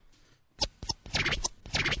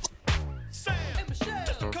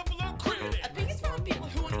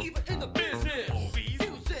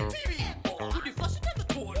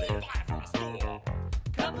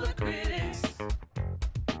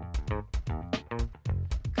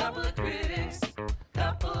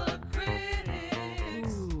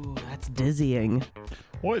dizzying.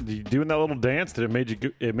 What, you doing that little dance that it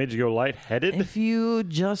made you go lightheaded? If you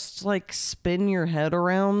just like spin your head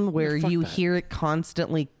around where you hear it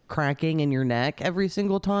constantly cracking in your neck every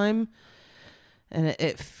single time, and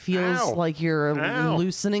it feels like you're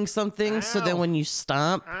loosening something, so then when you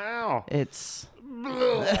stop, it's...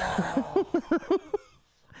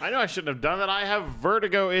 I know I shouldn't have done that. I have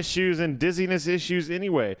vertigo issues and dizziness issues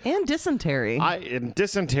anyway. And dysentery. And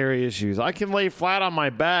dysentery issues. I can lay flat on my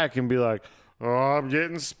back and be like, oh, I'm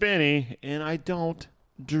getting spinny. And I don't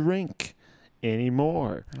drink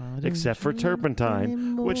anymore. Except for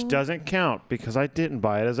turpentine, which doesn't count because I didn't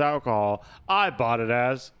buy it as alcohol. I bought it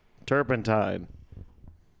as turpentine.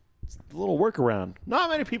 It's a little workaround. Not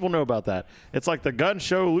many people know about that. It's like the gun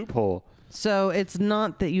show loophole. So it's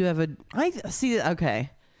not that you have okay.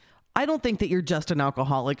 I don't think that you're just an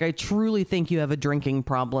alcoholic. I truly think you have a drinking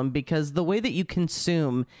problem because the way that you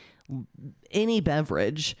consume any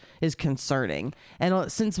beverage is concerning. And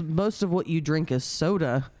since most of what you drink is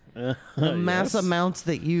soda, the mass amounts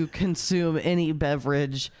that you consume any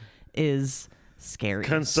beverage is scary.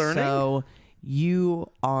 Concerning? So you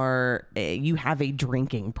have a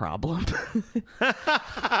drinking problem.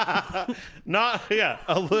 A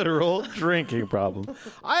literal drinking problem.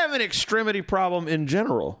 I have an extremity problem in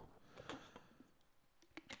general.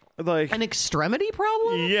 Like an extremity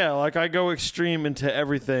problem? Yeah, like I go extreme into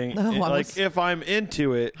everything. If I'm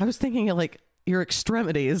into it. I was thinking of like your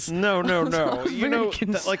extremities. No. You know,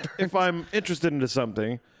 like if I'm interested into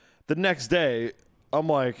something, the next day I'm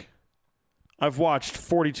like, I've watched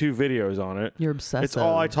 42 videos on it. You're obsessive. It's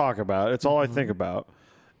all I talk about. It's all I think about.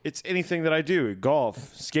 It's anything that I do.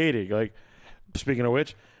 Golf, skating. Like, speaking of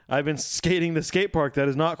which, I've been skating the skate park that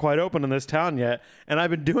is not quite open in this town yet, and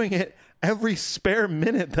I've been doing it every spare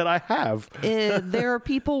minute that I have. There are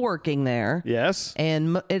people working there. Yes.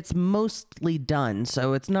 And it's mostly done,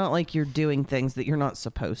 so it's not like you're doing things that you're not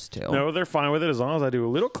supposed to. No, they're fine with it as long as I do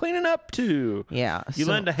a little cleaning up, too. Yeah. You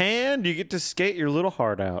lend a hand, you get to skate your little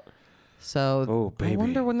heart out. So I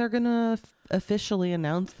wonder when they're going to officially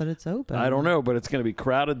announce that it's open. I don't know, but it's going to be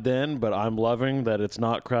crowded then, but I'm loving that it's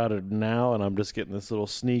not crowded now, and I'm just getting this little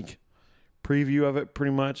sneak preview of it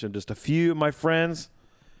pretty much, and just a few of my friends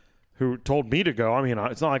who told me to go. I mean,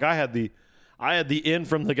 it's not like I had the in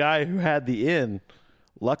from the guy who had the in,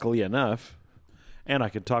 luckily enough, and I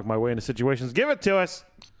could talk my way into situations. Give it to us.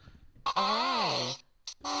 I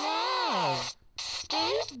love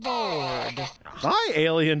skateboard. Hi,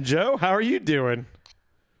 Alien Joe. How are you doing?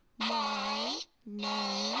 My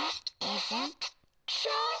name isn't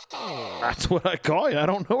Joe. That's what I call you. I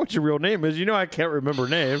don't know what your real name is. You know I can't remember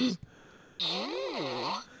names.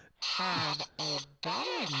 You had a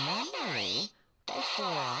better memory before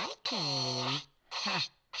I came. Ha,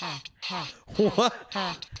 ha, ha.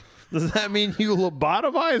 What? Does that mean you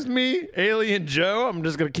lobotomized me, Alien Joe? I'm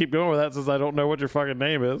just going to keep going with that since I don't know what your fucking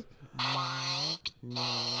name is. My name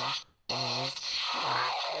is...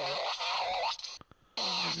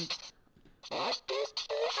 And what did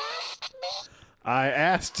you ask me? I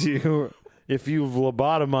asked you if you've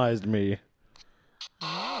lobotomized me.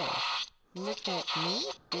 Oh, look at me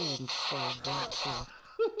being so thoughtful,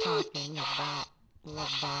 talking about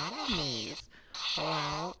lobotomies.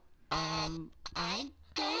 Well, I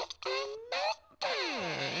don't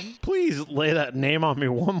remember. Please lay that name on me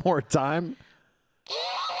one more time.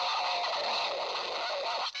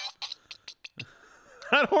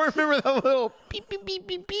 I don't remember that little beep, beep, beep,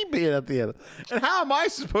 beep, beep beep at the end. And how am I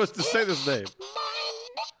supposed to say this name? My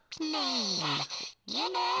nickname.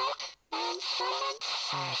 You know, when someone's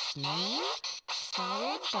first name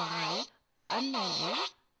followed by a name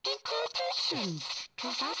in quotations,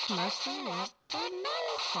 because that's mostly what they're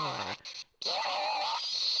known for.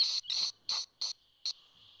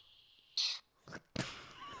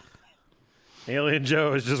 Alien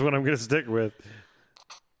Joe is just what I'm going to stick with.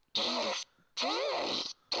 Very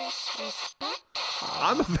disrespectful.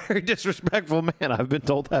 I'm a very disrespectful man. I've been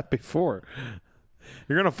told that before.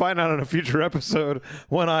 You're going to find out in a future episode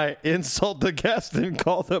when I insult the guest and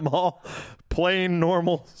call them all plain,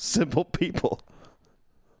 normal, simple people.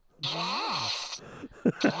 Yes.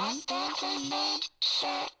 And then we made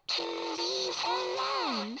sure to leave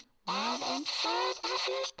alone while inside of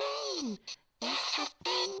your brain is the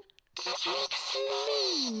thing that makes you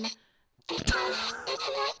mean. Because it's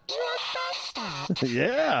what you're best at.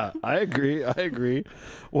 Yeah, I agree.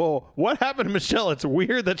 Well, what happened to Michelle? It's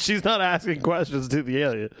weird that she's not asking questions to the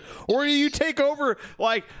alien. Or do you take over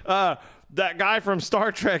like that guy from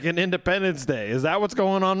Star Trek in Independence Day? Is that what's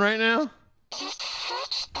going on right now? It's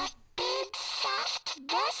such a big, soft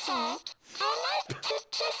vessel. I like to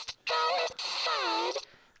just go inside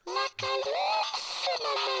like a little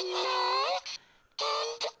cinnamon roll.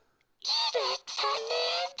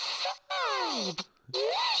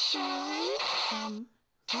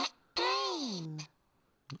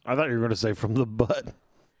 I thought you were going to say from the butt.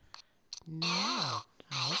 No,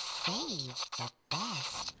 I saved the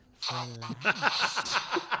best for last.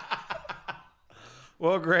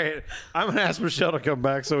 Well, great. I'm going to ask Michelle to come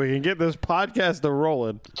back so we can get this podcast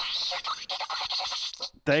rolling.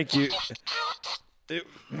 Thank you.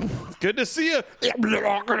 Good to see you.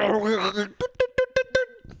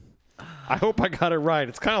 I hope I got it right.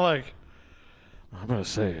 It's kind of like, I'm going to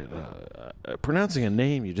say it. Pronouncing a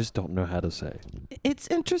name you just don't know how to say. It's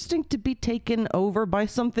interesting to be taken over by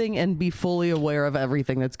something and be fully aware of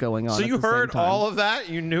everything that's going on. So at you the same heard time. all of that?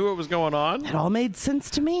 You knew what was going on? It all made sense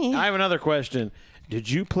to me. I have another question. Did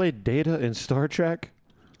you play Data in Star Trek?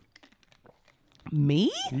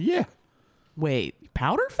 Me? Yeah. Wait,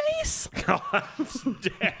 Powder Face? Damn,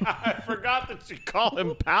 I forgot that you call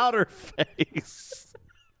him Powder Face.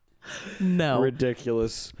 No.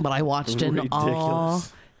 Ridiculous. But I watched in awe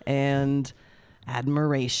Ridiculous. and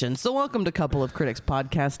admiration. So welcome to Couple of Critics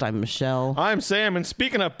podcast. I'm Michelle. I'm Sam, and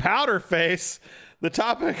speaking of Powder Face, the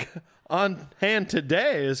topic on hand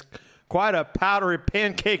today is quite a powdery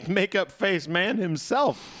pancake makeup face man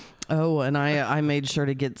himself. Oh, and I made sure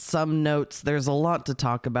to get some notes. There's a lot to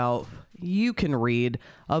talk about. You can read.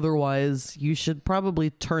 Otherwise, you should probably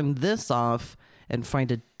turn this off and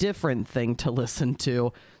find a different thing to listen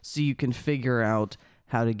to so you can figure out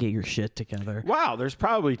how to get your shit together. Wow, there's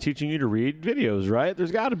probably teaching you to read videos, right?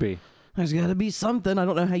 There's got to be. There's got to be something. I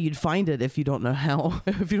don't know how you'd find it if you don't know how,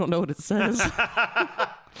 if you don't know what it says.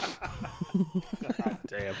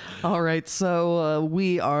 Damn. All right, so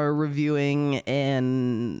we are reviewing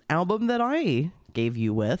an album that I gave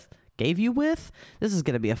you with. This is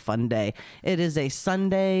going to be a fun day. It is a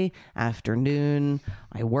Sunday afternoon.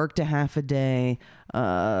 I worked a half a day.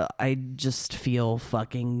 I just feel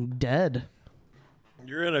fucking dead.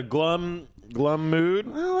 You're in a glum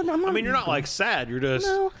mood? Well, I mean, you're not like sad. You're just...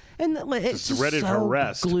 No, and it's just ready for so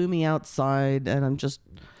rest. gloomy outside, and I'm just...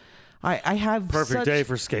 I have Perfect day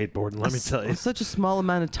for skateboarding, let me tell you. Such a small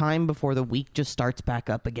amount of time before the week just starts back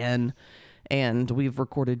up again. And we've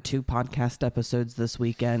recorded 2 podcast episodes this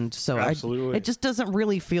weekend. So Absolutely. it just doesn't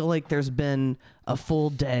really feel like there's been a full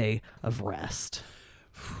day of rest.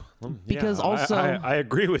 Because Yeah, also... I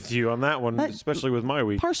agree with you on that one, especially with my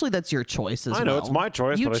week. Partially that's your choice as well. I know, it's my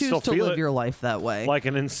choice, you but I choose still to feel live it your life that way. Like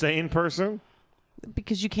an insane person?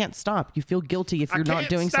 Because you can't stop. You feel guilty if I you're not can't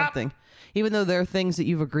doing stop. something. Even though there are things that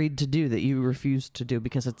you've agreed to do that you refuse to do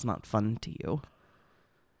because it's not fun to you.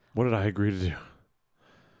 What did I agree to do?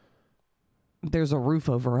 There's a roof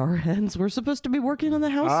over our heads. We're supposed to be working on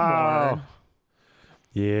the house Oh. more.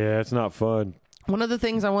 Yeah, it's not fun. One of the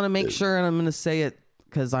things I want to make sure, and I'm going to say it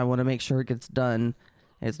because I want to make sure it gets done.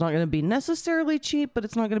 It's not going to be necessarily cheap, but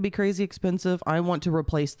it's not going to be crazy expensive. I want to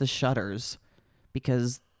replace the shutters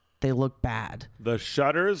because they look bad. The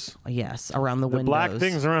shutters? Yes, around the windows. Black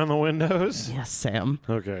things around the windows? Yes, Sam.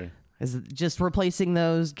 Okay. Is just replacing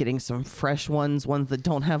those, getting some fresh ones that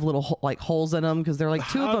don't have little like holes in them because there are like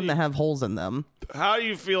 2 How of do them you- that have holes in them. How do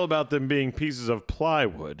you feel about them being pieces of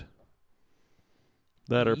plywood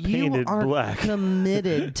that are painted you are black?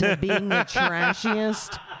 committed to being the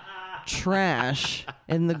trashiest trash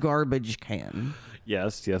in the garbage can.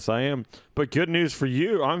 Yes, I am. But good news for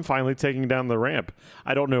you, I'm finally taking down the ramp.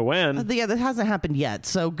 I don't know when. Yeah, that hasn't happened yet.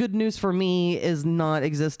 So good news for me is not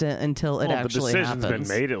existent until it actually the decision's happens.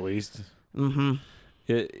 been made at least.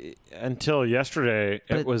 Mm-hmm. Until yesterday,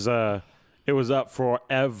 it was up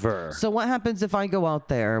forever. So what happens if I go out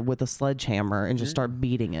there with a sledgehammer and just start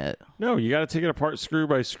beating it? No, you got to take it apart screw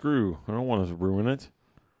by screw. I don't want to ruin it.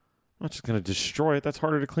 I'm not just going to destroy it. That's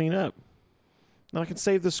harder to clean up. Then I can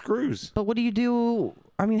save the screws. But what do you do?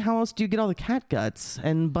 I mean, how else do you get all the cat guts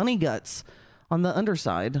and bunny guts on the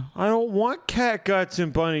underside? I don't want cat guts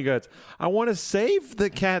and bunny guts. I want to save the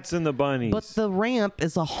cats and the bunnies. But the ramp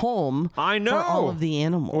is a home I know. for all of the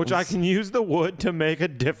animals. Which I can use the wood to make a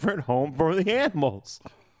different home for the animals.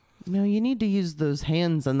 No, you need to use those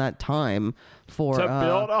hands and that time for To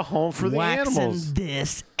build a home for the waxing animals.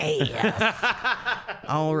 this ass.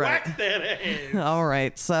 All right. Whack that ass. All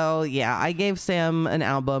right. So, yeah, I gave Sam an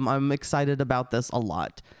album. I'm excited about this a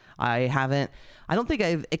lot. I don't think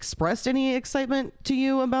I've expressed any excitement to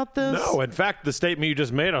you about this. No, in fact, the statement you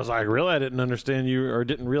just made, I was like, really? I didn't understand you or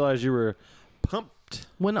didn't realize you were pumped.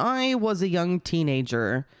 When I was a young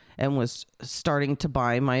teenager and was starting to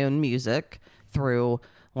buy my own music through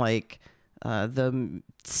like the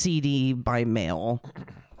CD by mail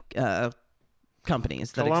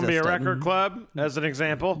companies that Columbia existed. Record Club, as an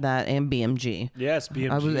example. That and BMG. Yes,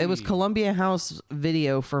 BMG. It was Columbia House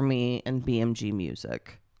Video for me and BMG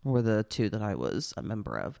Music were the 2 that I was a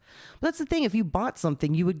member of. But that's the thing. If you bought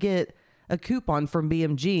something, you would get a coupon from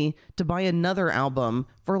BMG to buy another album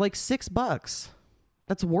for like $6.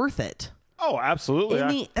 That's worth it. Oh,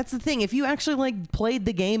 absolutely. That's the thing. If you actually like played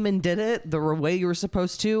the game and did it the way you were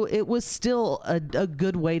supposed to, it was still a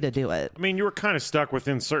good way to do it. I mean, you were kind of stuck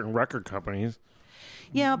within certain record companies.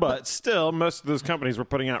 Yeah, But still, most of those companies were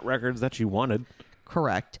putting out records that you wanted.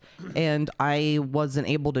 correct. And I wasn't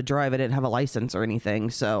able to drive. I didn't have a license or anything,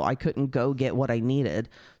 so I couldn't go get what I needed.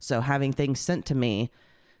 So having things sent to me,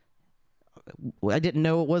 I didn't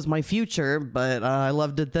know it was my future, but I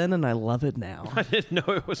loved it then and I love it now. I didn't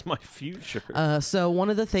know it was my future. So one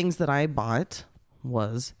of the things that I bought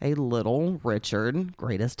was a Little Richard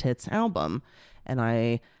Greatest Hits album, and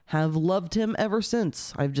I have loved him ever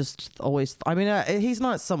since. I've just always, he's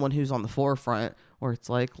not someone who's on the forefront where it's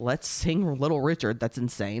like, let's sing Little Richard. That's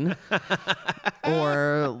insane.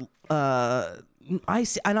 Or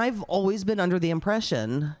I've always been under the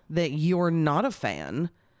impression that you're not a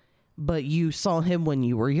fan, but you saw him when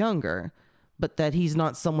you were younger, but that he's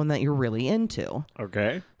not someone that you're really into.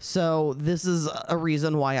 Okay. So this is a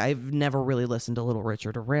reason why I've never really listened to Little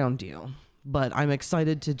Richard around you. But I'm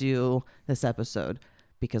excited to do this episode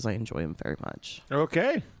because I enjoy him very much.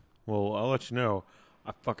 Okay. Well, I'll let you know.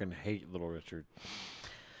 I fucking hate Little Richard.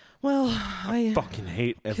 Well, I Fucking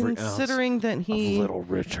hate every considering that ounce he of Little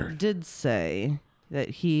Richard. did say that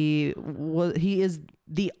he is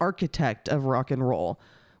the architect of rock and roll,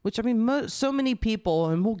 which I mean, so many people,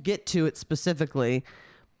 and we'll get to it specifically,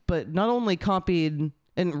 but not only copied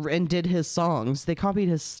and did his songs, they copied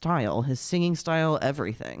his style, his singing style,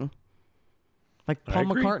 everything. Like Paul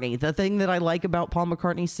McCartney. The thing that I like about Paul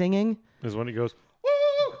McCartney singing Is when he goes,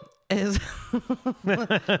 is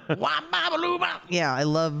yeah, I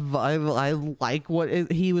like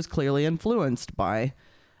what he was clearly influenced by.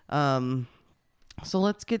 So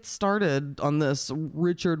let's get started on this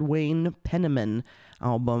Richard Wayne Penniman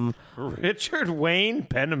album. Richard Wayne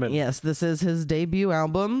Penniman. Yes, this is his debut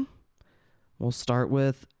album. We'll start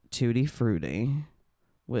with Tutti Frutti,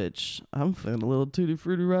 which I'm feeling a little Tutti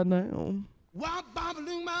Frutti right now.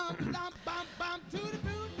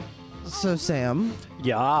 So Sam,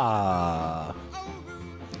 Yeah.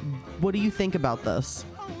 what do you think about this?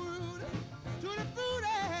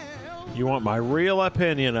 You want my real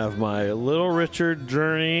opinion of my Little Richard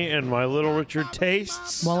journey and my Little Richard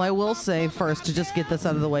tastes? Well, I will say first, to just get this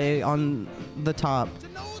out of the way on the top,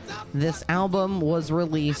 this album was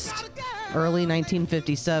released early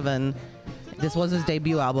 1957. This was his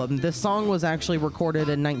debut album. This song was actually recorded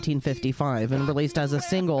in 1955 and released as a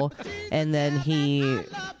single, and then he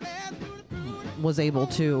was able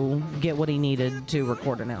to get what he needed to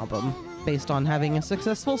record an album based on having a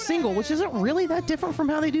successful single, which isn't really that different from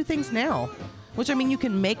how they do things now. Which, I mean, you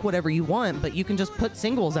can make whatever you want, but you can just put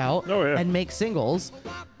singles out and make singles.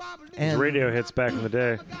 And Radio hits back in the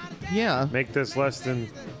day. yeah. Make this less than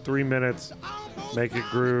 3 minutes. Make it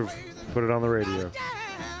groove. Put it on the radio.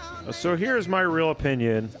 So here's my real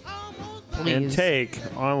opinion and Please. take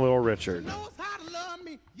on Little Richard.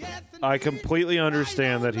 I completely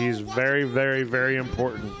understand that he's very, very, very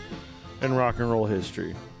important in rock and roll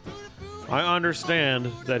history. I understand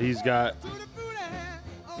that he's got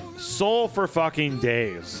soul for fucking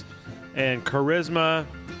days and charisma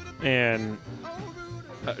and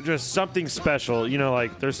just something special. You know,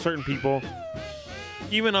 like there's certain people,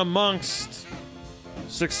 even amongst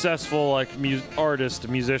successful like artists,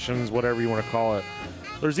 musicians, whatever you want to call it,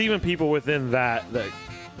 there's even people within that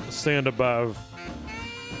stand above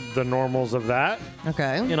the normals of that.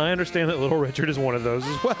 Okay. And I understand that Little Richard is one of those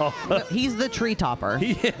as well. He's the tree topper.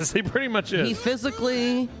 He is. He pretty much is. He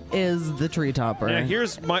physically is the tree topper. Now,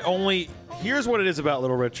 here's what it is about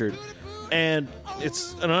Little Richard. And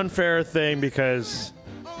it's an unfair thing because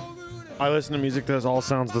I listen to music that all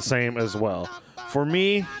sounds the same as well. For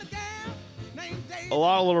me, a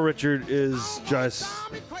lot of Little Richard is just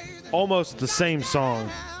almost the same song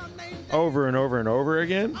over and over and over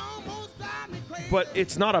again. But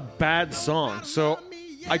it's not a bad song. So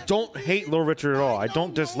I don't hate Little Richard at all. I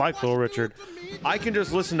don't dislike Little Richard. I can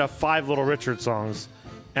just listen to 5 Little Richard songs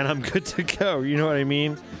and I'm good to go. You know what I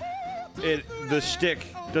mean? The shtick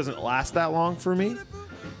doesn't last that long for me.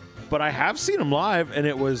 But I have seen him live and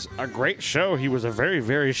it was a great show. He was a very,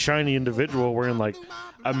 very shiny individual wearing like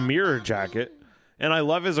a mirror jacket. And I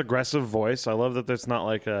love his aggressive voice. I love that there's not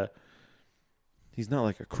like he's not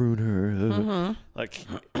like a crooner. Mm-hmm. Like,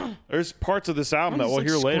 there's parts of this album that He's we'll like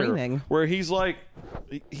hear later screaming. where he's like,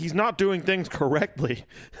 he's not doing things correctly.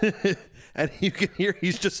 And you can hear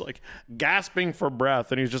he's just like gasping for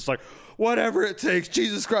breath. And he's just like, whatever it takes,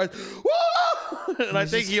 Jesus Christ. Woo! And I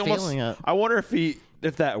think just he almost, feeling it. I wonder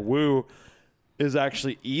if that woo is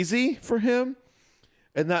actually easy for him.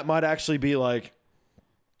 And that might actually be like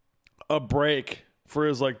a break for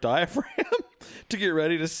his like diaphragm to get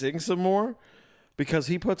ready to sing some more, because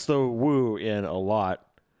he puts the woo in a lot.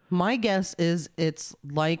 My guess is it's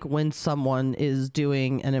like when someone is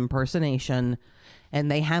doing an impersonation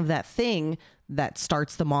and they have that thing that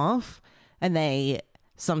starts them off, and they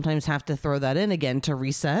sometimes have to throw that in again to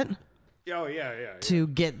reset. Oh, yeah. To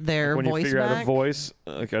get their When voice you figure back. out a voice,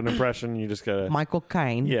 like an impression, you just gotta... Michael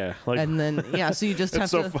Caine. Yeah. Like, And then, so you just have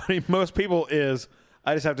it's so to... funny. Most people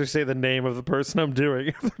I just have to say the name of the person I'm doing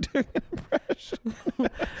if they're doing an impression.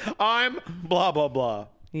 I'm blah, blah, blah.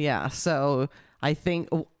 Yeah, so I think...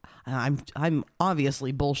 I'm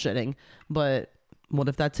obviously bullshitting, but what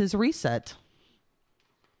if that's his reset?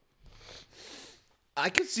 I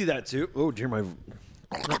could see that too. Oh, dear, my...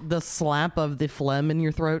 The slap of the phlegm in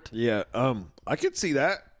your throat? Yeah, I could see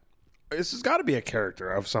that. This has got to be a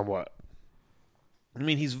character of somewhat. I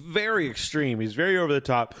mean, he's very extreme. He's very over the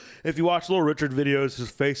top. If you watch Little Richard videos, his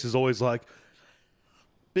face is always like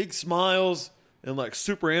big smiles and like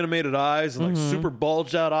super animated eyes and like super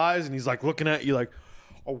bulged out eyes. And he's like looking at you like,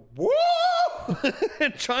 oh, whoa!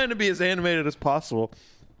 And trying to be as animated as possible.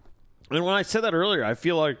 And when I said that earlier, I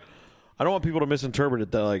feel like I don't want people to misinterpret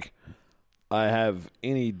it that like I have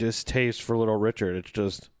any distaste for Little Richard. It's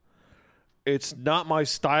just, it's not my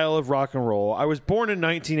style of rock and roll. I was born in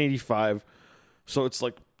 1985, so it's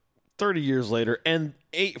like 30 years later, and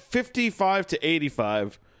 55 to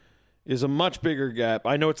 85 is a much bigger gap.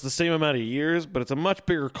 I know it's the same amount of years, but it's a much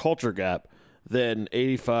bigger culture gap than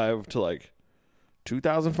 85 to like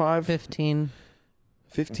 2005. 15.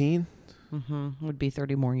 15? Would be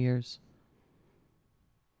 30 more years.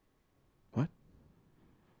 What?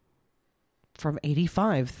 From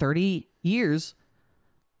 85, 30 years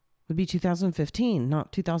would be 2015,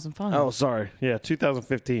 not 2005. Oh, sorry. Yeah,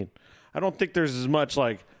 2015. I don't think there's as much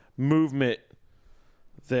like movement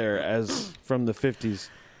there as from the 50s.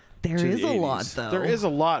 There to is the a 80s. lot, though. There is a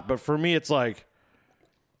lot, but for me, it's like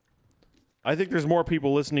I think there's more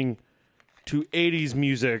people listening to 80s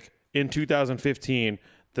music in 2015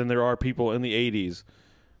 than there are people in the 80s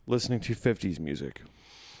listening to 50s music.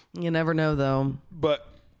 You never know, though. But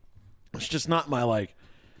it's just not my like.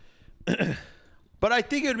 But I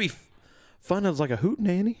think it would be fun as like a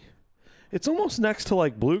hootenanny. It's almost next to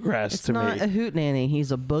like bluegrass It's to not me. a hootenanny.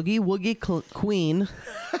 He's a boogie woogie queen.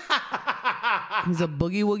 He's a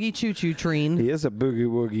boogie woogie choo choo treen. He is a boogie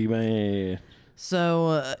woogie man.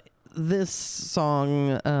 So this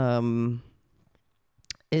song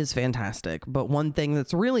is fantastic. But one thing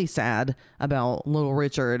that's really sad about Little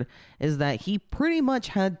Richard is that he pretty much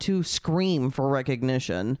had to scream for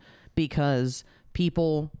recognition because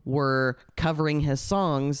people were covering his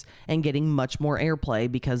songs and getting much more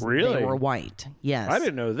airplay because Really? they were white. Yes. I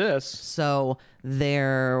didn't know this. So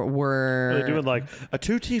there were... Are they doing like a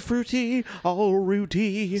tutti frutti, all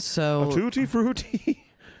rooty, So- a tutti frutti?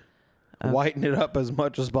 Whiten it up as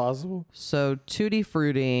much as possible. So Tutti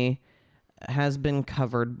Frutti has been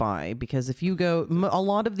covered by, because if you go, a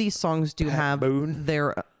lot of these songs do have Boone.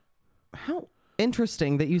 their... How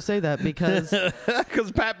interesting that you say that, because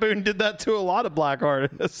Because Pat Boone did that to a lot of black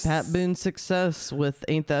artists. Pat Boone's success with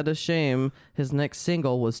Ain't That a Shame, his next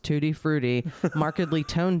single was Tutti Frutti, markedly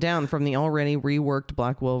toned down from the already reworked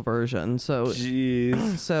Blackwell version. So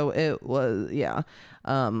Jeez. so it was, yeah.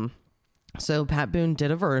 So Pat Boone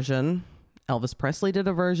did a version. Elvis Presley did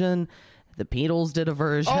a version. The Beatles did a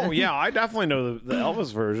version. Oh, yeah, I definitely know the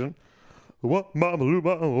Elvis version. What mama loo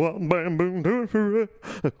ba what bam boom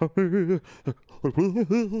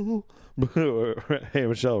Hey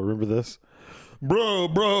Michelle, remember this? Bro.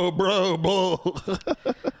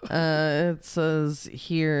 It says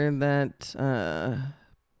here that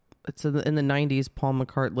it's in the 90s. Paul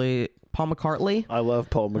McCartney, I love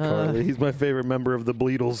Paul McCartney. He's my favorite member of the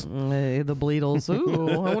Bleedles. the Bleedles. Ooh,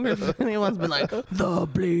 I wonder if anyone's been like the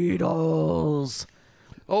Bleedles.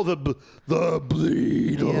 Oh, the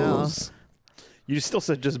Bleedles. You still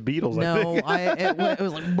said just Beatles. I No, think. it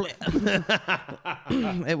was like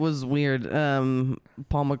bleh. It was weird.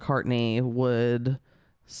 Paul McCartney would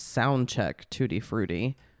sound check Tutti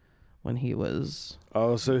Frutti when he was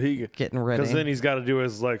Oh, so he getting ready. because then he's got to do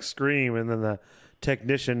his like scream, and then the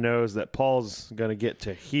technician knows that Paul's gonna get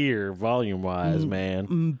to hear volume wise,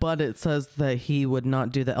 man. But it says that he would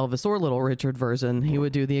not do the Elvis or Little Richard version. He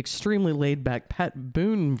would do the extremely laid back Pat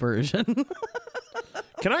Boone version.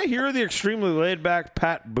 Can I hear the extremely laid back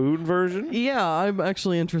Pat Boone version? Yeah, I'm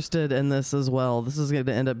actually interested in this as well. This is going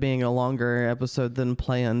to end up being a longer episode than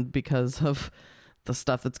planned because of the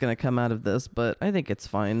stuff that's going to come out of this, but I think it's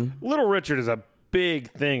fine. Little Richard is a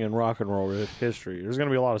big thing in rock and roll history. There's going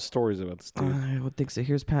to be a lot of stories about this dude. I would think so.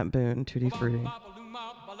 Here's Pat Boone, Tutti Frutti.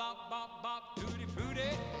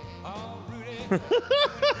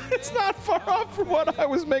 It's not far off from what I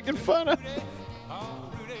was making fun of.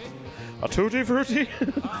 A tutti frutti.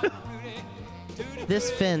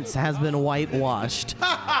 This fence has been whitewashed.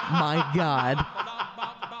 My God.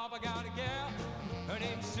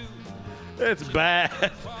 It's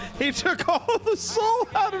bad. He took all of the soul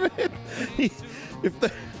out of it.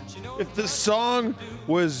 If the song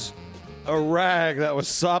was a rag that was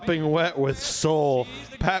sopping wet with soul,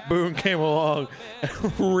 Pat Boone came along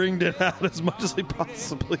and wringed it out as much as he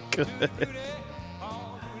possibly could.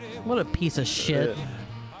 What a piece of shit.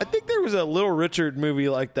 I think there was a Little Richard movie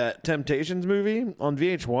like that, Temptations movie on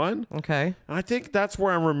VH1. Okay. I think that's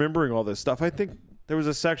where I'm remembering all this stuff. I think there was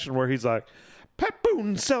a section where he's like, Pat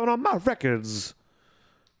Boone selling on my records.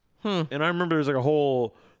 And I remember there's like a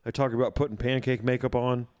whole, they talk about putting pancake makeup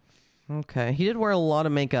on. Okay. He did wear a lot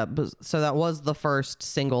of makeup, so that was the first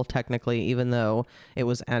single technically, even though it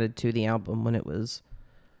was added to the album when it was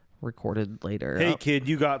recorded later. Hey, kid,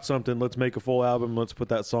 you got something. Let's make a full album. Let's put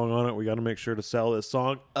that song on it. We got to make sure to sell this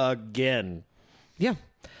song again. Yeah.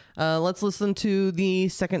 Let's listen to the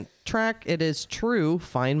second track. It is True,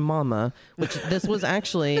 Fine Mama, which this was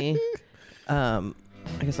actually...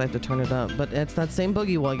 I guess I have to turn it up, but it's that same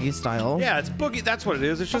Boogie Wuggy style. Yeah, it's boogie. That's what it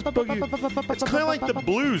is. It's just boogie. It's kind of like the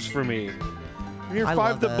blues for me. When you're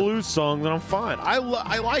five the blues song, then I'm fine. I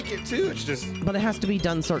like it too. It's just, but it has to be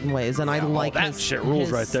done certain ways, and I like that his, shit rules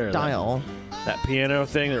his right there. Style. That piano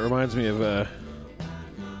thing that reminds me of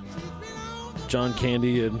John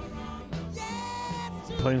Candy and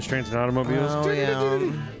Planes, Trains, and Automobiles. Oh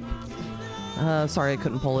yeah. Sorry, I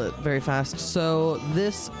couldn't pull it very fast. So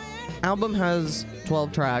this album has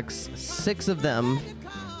 12 tracks. 6 of them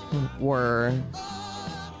were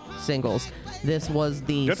singles. This was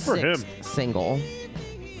the Good for 6th him. single.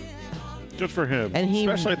 Good for him. And he,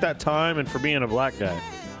 especially at that time and for being a black guy.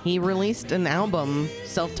 He released an album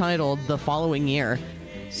self-titled the following year.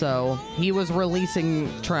 So he was releasing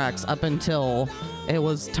tracks up until it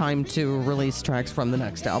was time to release tracks from the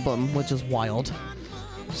next album, which is wild.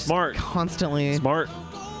 Smart. Constantly Smart.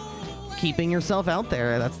 keeping yourself out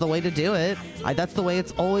there. That's the way to do it. That's the way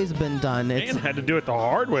it's always been done. It's, And had to do it the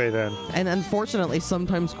hard way then. and unfortunately,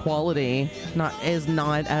 sometimes quality is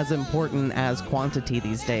not as important as quantity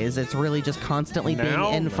these days. It's really just constantly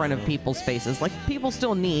Now? being in front of people's faces. Like, people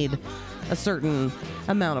still need a certain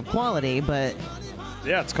amount of quality, but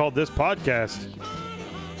Yeah, it's called This Podcast.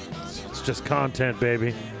 It's just content,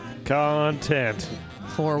 baby. Content.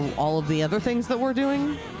 for all of the other things that we're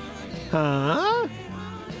doing, Huh?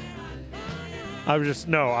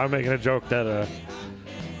 I'm making a joke that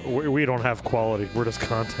we don't have quality. We're just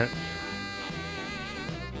content.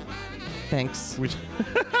 thanks. We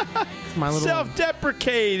It's my little...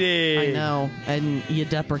 self-deprecating. I know. And you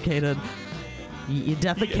deprecated. You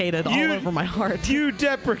defecated all over my heart. You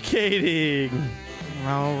deprecating.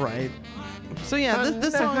 All right. So yeah,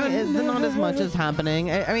 this song is not as much as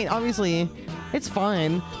happening. I mean, obviously, it's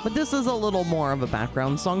fine, but this is a little more of a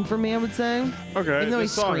background song for me, I would say. Okay. Even though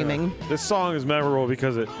this he's screaming. This song is memorable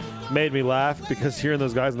because it made me laugh, because hearing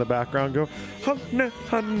those guys in the background go, honey,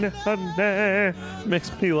 honey, honey,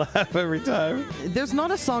 makes me laugh every time. There's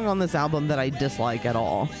not a song on this album that I dislike at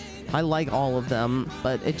all. I like all of them,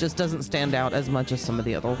 but it just doesn't stand out as much as some of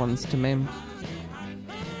the other ones to me.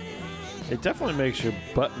 It definitely makes your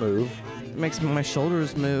butt move. It makes my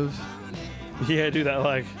shoulders move. Yeah, do that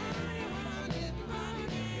like...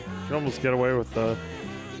 You can almost get away with the...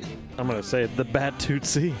 I'm going to say it, the Bat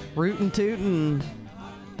Tootsie. Rootin' tootin'.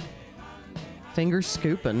 Fingers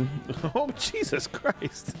scooping. Oh, Jesus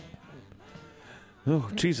Christ. Oh,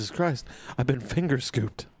 Jesus Christ. I've been finger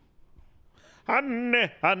scooped. Honey,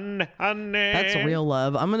 honey, honey. That's real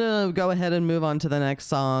love. I'm going to go ahead and move on to the next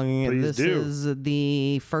song. Please This do. is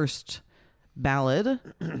the first ballad,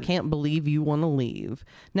 Can't Believe You Want to Leave.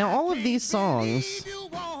 Now, all of these songs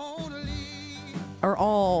are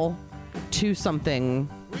all 2-something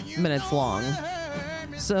minutes long.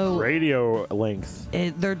 So Radio length.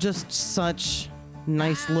 they're just such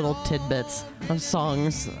nice little tidbits of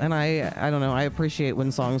songs, and I don't know, I appreciate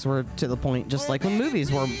when songs were to the point, just like when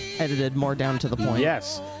movies were edited more down to the point.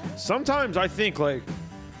 Yes. Sometimes I think like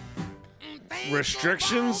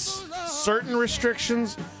certain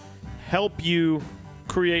restrictions help you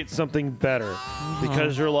create something better,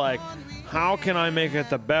 because you're like, how can I make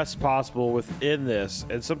it the best possible within this?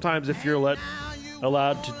 And sometimes if you're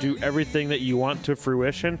allowed to do everything that you want to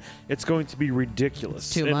fruition, it's going to be ridiculous.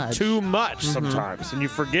 Too and much. Too much sometimes. And you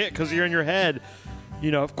forget because you're in your head.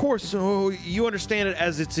 You know, of course, so you understand it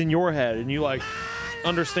as it's in your head, and you like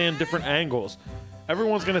understand different angles.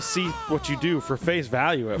 Everyone's going to see what you do for face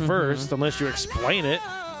value at first, unless you explain it.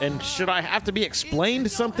 And should I have to be explained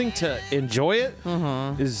something to enjoy it?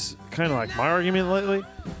 Is kind of like my argument lately.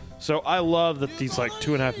 So I love that these like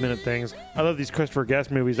 2.5 minute things. I love these Christopher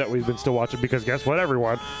Guest movies that we've been still watching because guess what,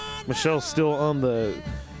 everyone? Michelle's still on the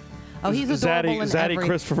Oh, he's adorable in Zaddy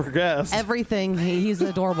Christopher Guest. everything. He's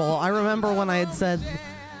adorable. I remember when I had said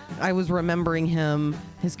I was remembering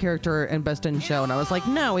his character in Best in Show, and I was like,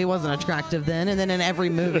 no, he wasn't attractive then. And then in every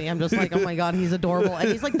movie, I'm just like, oh my god, he's adorable, and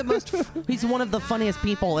he's like he's one of the funniest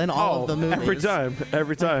people in all of the movies.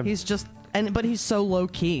 Every time. He's just but he's so low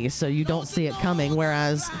key, so you don't see it coming.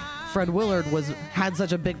 Whereas Fred Willard had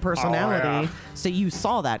such a big personality, so you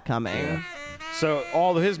saw that coming. Yeah. So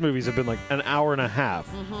all of his movies have been like an hour and a half,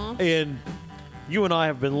 and you and I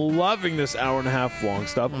have been loving this hour and a half long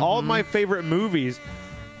stuff. All of my favorite movies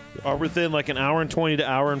are within like an hour and 20 to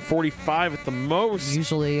hour and 45 at the most.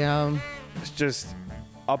 Usually, It's just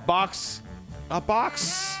a box,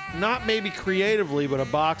 not maybe creatively, but a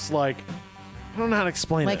box like, I don't know how to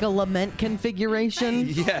explain like it. a lament configuration.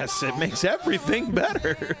 Yes, it makes everything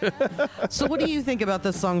better. So what do you think about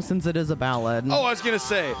this song since it is a ballad? Oh, I was going to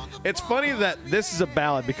say, it's funny that this is a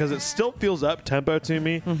ballad because it still feels up-tempo to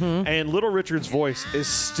me, and Little Richard's voice is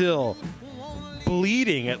still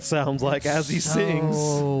bleeding, it sounds like, as he sings.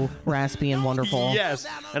 Oh, raspy and wonderful. Yes,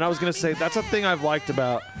 and I was going to say, that's a thing I've liked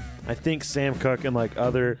about, I think, Sam Cooke and like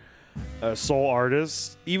other soul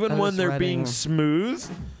artists. Even when Otis they're Redding. being smooth,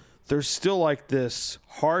 there's still like this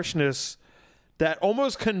harshness that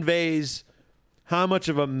almost conveys how much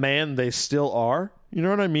of a man they still are. You know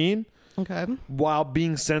what I mean? Okay. While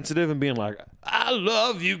being sensitive and being like, I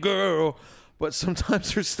love you, girl. But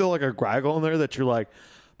sometimes there's still like a graggle in there that you're like,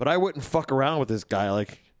 but I wouldn't fuck around with this guy.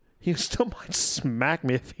 Like, he still might smack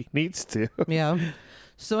me if he needs to. Yeah.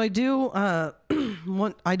 So I do I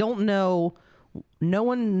don't know, no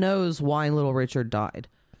one knows why Little Richard died.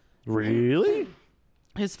 Really?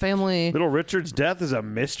 His family Little Richard's death is a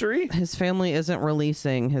mystery? isn't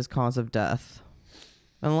releasing his cause of death.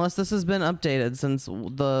 Unless this has been updated since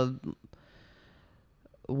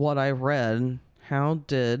what I read. How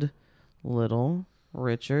did Little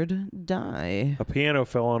Richard die? A piano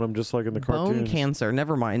fell on him just like in the Bone cartoons. cancer.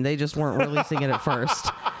 Never mind. They just weren't releasing it at first.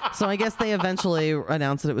 So I guess they eventually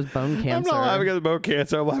announced that it was bone I'm cancer. not laughing at the bone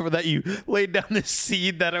cancer. I'm laughing that you laid down this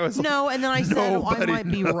seed that I was like, No, and then I said, I nobody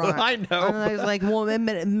might be knows. right. I know. And I was like, well, it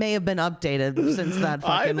may have been updated since that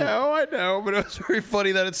fucking... I know, but it was very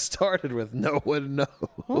funny that it started with no one knows.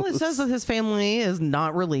 Well, it says that his family is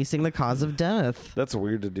not releasing the cause of death. That's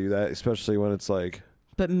weird to do that, especially when it's like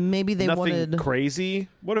But maybe they nothing wanted... crazy.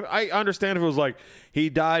 What if I understand if it was like he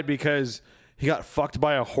died because he got fucked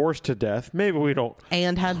by a horse to death? Maybe we don't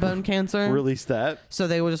And had bone cancer. release that. So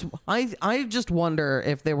they would just... I just wonder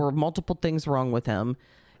if there were multiple things wrong with him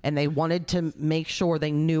and they wanted to make sure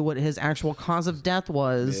they knew what his actual cause of death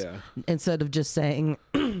was instead of just saying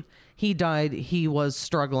he died, he was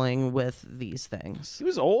struggling with these things. He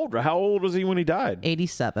was old. How old was he when he died?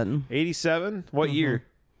 87. 87? What year?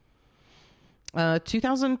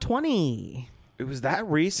 2020 It was that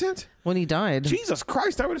recent? when he died. Jesus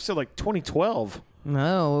Christ, I would have said like 2012.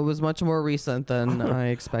 No, it was much more recent than I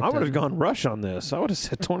expected. I would have gone Rush on this. I would have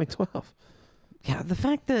said 2012. Yeah, the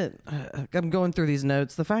fact that I'm going through these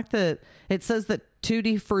notes, the fact that it says that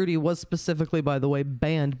Tutti Frutti was specifically, by the way,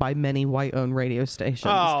 banned by many white-owned radio stations.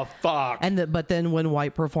 Oh, fuck. And but then when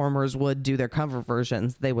white performers would do their cover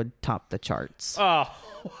versions, they would top the charts. Oh,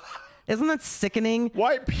 Isn't that sickening?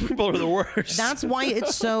 white people are the worst. That's why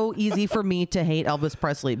it's so easy for me to hate Elvis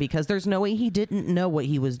Presley, because there's no way he didn't know what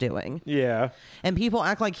he was doing. Yeah. And people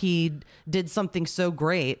act like he did something so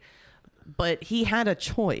great, but he had a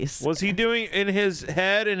choice. Was he doing in his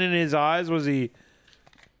head and in his eyes? Was he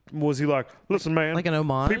like, listen, man, Like an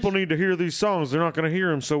homage? people need to hear these songs. They're not going to hear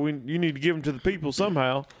them, so you need to give them to the people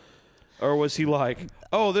somehow. Or was he like,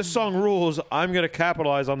 oh, this song rules. I'm going to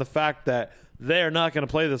capitalize on the fact that they're not going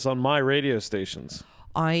to play this on my radio stations.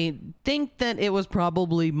 I think that it was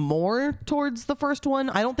probably more towards the first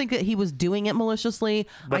one. I don't think that he was doing it maliciously.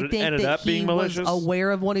 But I it think ended that up being he malicious? was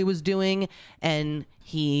aware of what he was doing and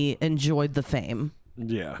he enjoyed the fame.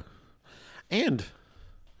 Yeah. And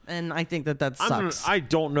And I think that sucks. I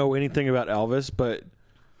don't know anything about Elvis, but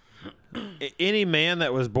any man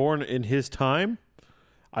that was born in his time,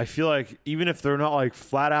 I feel like even if they're not like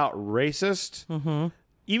flat out racist,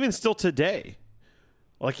 even still today,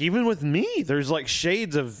 like even with me, there's like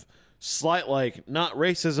shades of slight, like not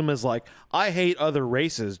racism as like I hate other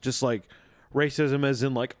races, just like racism as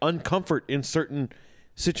in like uncomfort in certain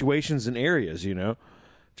situations and areas, you know,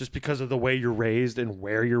 just because of the way you're raised and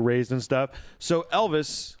where you're raised and stuff. So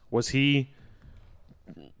Elvis, was he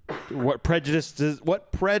what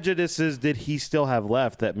prejudices did he still have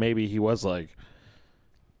left that maybe he was like,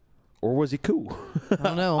 or was he cool? I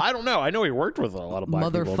don't know. I don't know. I know he worked with a lot of black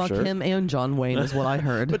people. I'm Motherfuck sure. him and John Wayne is what I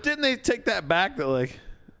heard. But didn't they take that back? That like,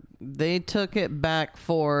 They took it back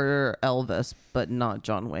for Elvis, but not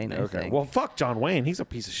John Wayne, I think. well, fuck John Wayne. He's a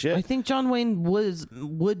piece of shit. I think John Wayne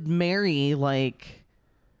would marry like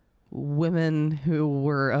women who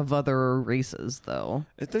were of other races, though.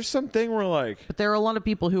 If there's something where like, But there are a lot of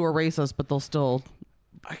people who are racist, but they'll still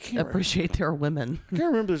I can't appreciate their women. I can't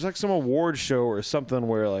remember. There's like some award show or something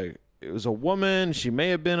where like it was a woman. She may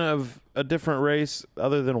have been of a different race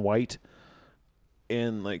other than white,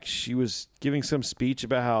 and like she was giving some speech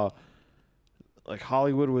about how like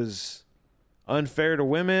Hollywood was unfair to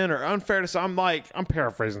women or unfair to some. I'm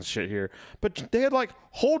paraphrasing shit here, but they had like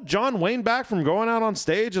hold John Wayne back from going out on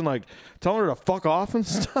stage and like telling her to fuck off and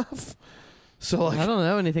stuff. So like I don't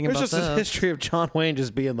know anything there's about just a history of John Wayne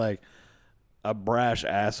just being like a brash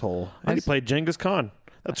asshole. And he played Genghis Khan.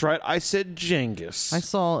 That's right. I said Genghis. I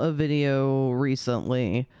saw a video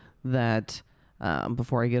recently that,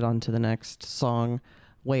 before I get on to the next song,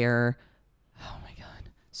 where, oh my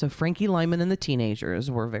God. So Frankie Lyman and the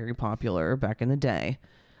Teenagers were very popular back in the day,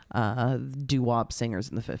 doo-wop singers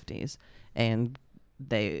in the 50s. And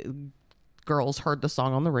girls heard the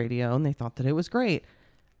song on the radio and they thought that it was great.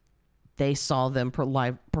 They saw them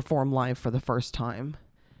perform live for the first time.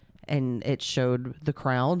 And it showed the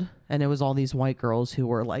crowd, and it was all these white girls who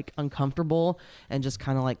were like uncomfortable and just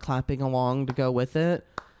kind of like clapping along to go with it,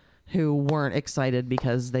 who weren't excited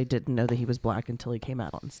because they didn't know that he was black until he came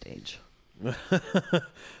out on stage.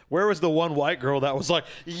 Where was the one white girl that was like,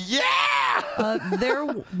 yeah?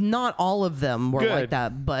 Not all of them were Good. like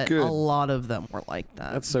that, but Good. a lot of them were like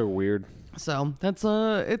that. That's so weird. So that's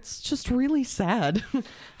it's just really sad.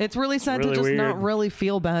 It's really sad Really to just weird. not really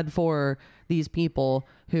feel bad for these people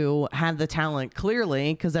who had the talent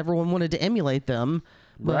clearly because everyone wanted to emulate them.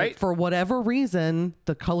 But Right. for whatever reason,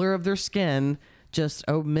 the color of their skin just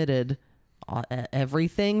omitted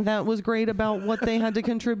everything that was great about what they had to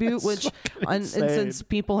contribute, which and since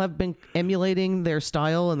people have been emulating their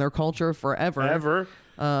style and their culture forever.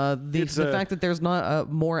 The fact that there's not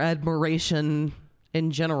more admiration in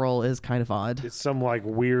general is kind of odd. It's some like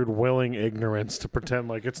weird willing ignorance to pretend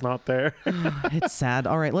like it's not there. It's sad.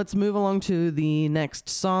 All right, let's move along to the next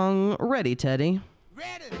song. Ready, Teddy?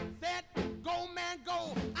 Ready, set, go, man,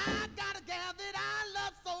 go. I got a gal that I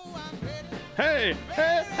love, so I'm ready. Hey,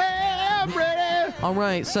 I'm ready. All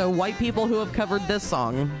right, so white people who have covered this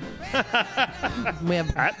song. We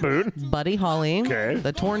have Pat Boone. Buddy Holly, Okay.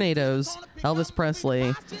 The Tornadoes, Elvis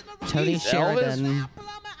Presley, Tony Jeez, Sheridan,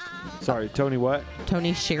 Sorry, Tony what?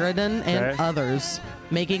 Tony Sheridan, and Okay. others,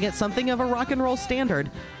 making it something of a rock and roll standard.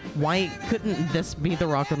 Why couldn't this be the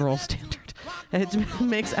rock and roll standard? It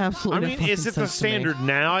makes I absolutely mean, no is it the sense to me. standard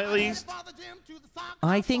now at least?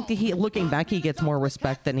 I think that looking back, he gets more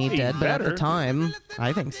respect than he He's did, but at the better. time,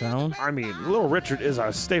 I think so. I mean, Little Richard is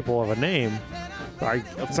a staple of a name.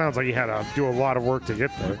 It sounds like he had to do a lot of work to get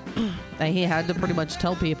there. And he had to pretty much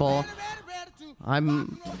tell people,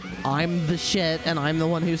 I'm the shit, and I'm the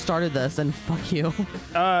one who started this, and fuck you.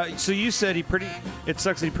 So you said it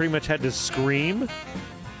sucks that he pretty much had to scream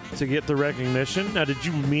to get the recognition. Now, did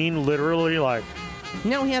you mean literally like?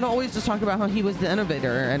 No, he had to always just talk about how he was the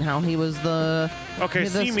innovator and how he was the Okay,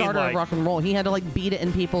 so the you mean starter like- of rock and roll. He had to like beat it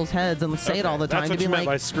in people's heads and say it Okay, all the that's time what to be you meant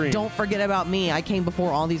like, by scream. don't forget about me. I came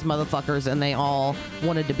before all these motherfuckers, and they all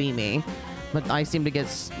wanted to be me, but I seem to get.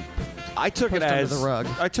 I took it pushed under as the rug.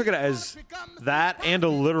 I took it as that and a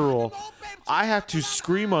literal. I have to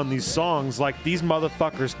scream on these songs like these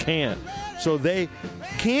motherfuckers can't, so they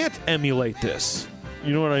can't emulate this.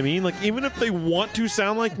 You know what I mean? Like even if they want to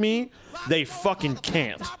sound like me, they fucking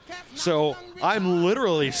can't. So I'm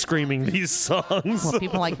literally screaming these songs. Well,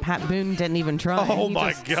 people like Pat Boone didn't even try. Oh He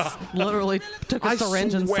my just God. Literally took a I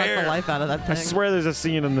syringe and sucked the swear. life out of that I thing. swear there's a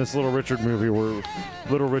scene in this Little Richard movie where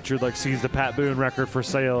Little Richard like sees the Pat Boone record for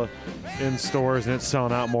sale in stores and it's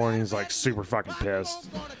selling out more and he's like super fucking pissed.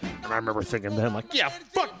 And I remember thinking then like, yeah,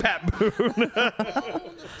 fuck Pat Boone.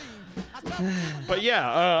 But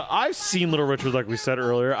yeah, I've seen Little Richard like we said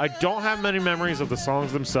earlier. I don't have many memories of the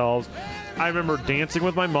songs themselves. I remember dancing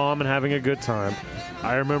with my mom and having a good time.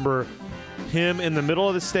 I remember him in the middle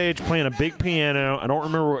of the stage playing a big piano. I don't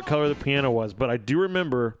remember what color the piano was, but I do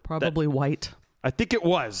remember that- Probably white. I think it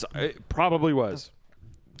was. It probably was.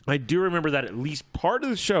 I do remember that at least part of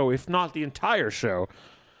the show, if not the entire show,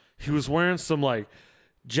 he was wearing some like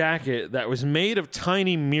jacket that was made of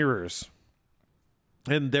tiny mirrors.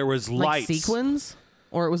 And there was Like lights. sequins?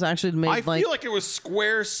 Or it was actually made I like... feel like it was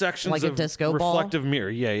square sections like a of disco ball? reflective mirror.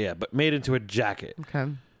 Yeah, but made into a jacket.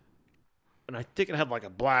 Okay. and I think it had like a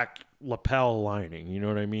black lapel lining. You know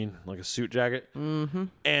what I mean? Like a suit jacket. Mm-hmm.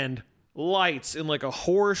 And lights in like a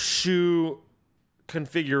horseshoe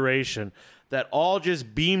configuration that all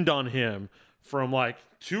just beamed on him from like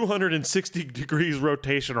 260 degrees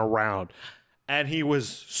rotation around. And he was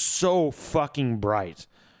so fucking bright.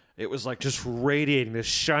 It was like just radiating this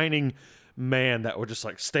shining man that would just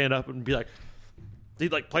like stand up and be like,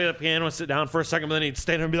 he'd like play the piano and sit down for a second, but then he'd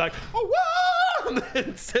stand up and be like, oh, whoa! And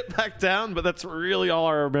then sit back down. But that's really all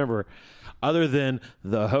I remember. Other than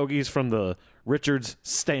the hoagies from the Richards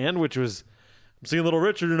stand, which was, I'm seeing Little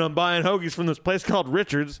Richard and I'm buying hoagies from this place called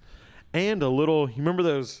Richards. And a little, you remember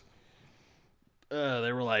those,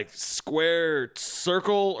 they were like square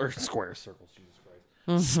circles, Jesus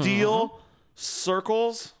Christ. Steel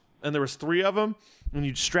circles. And there was 3 of them. And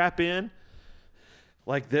you'd strap in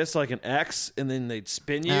like this, like an X, and then they'd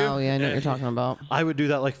spin you. Oh, yeah, I know what you're talking about. I would do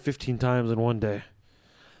that like 15 times in one day.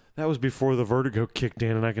 That was before the vertigo kicked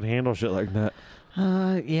in and I could handle shit like that.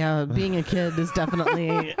 Yeah, being a kid is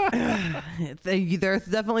definitely... there's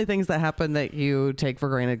definitely things that happen that you take for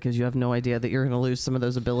granted because you have no idea that you're going to lose some of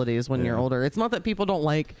those abilities when you're older. It's not that people don't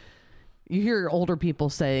like... You hear older people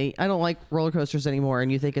say, I don't like roller coasters anymore, and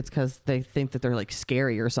you think it's because they think that they're like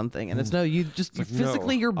scary or something. And it's no, you just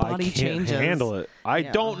physically your body I can't changes. Handle it. I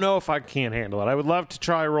don't know if I can handle it. I would love to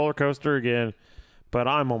try a roller coaster again, but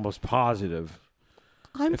I'm almost positive.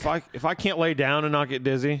 If I can't lay down and not get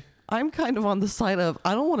dizzy. I'm kind of on the side of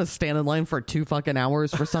I don't want to stand in line for 2 fucking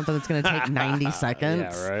hours for something that's going to take 90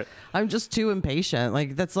 seconds. Yeah, right. I'm just too impatient.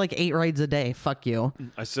 Like that's like 8 rides a day. Fuck you.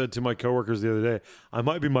 I said to my coworkers the other day, I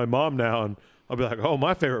might be my mom now, and I'll be like, oh,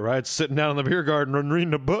 my favorite ride's sitting down in the beer garden and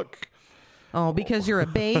reading a book. Oh, because you're a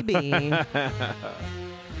baby.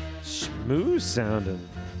 Smooth sounding.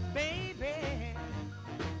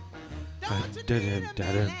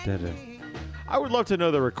 I would love to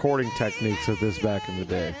know the recording techniques of this back in the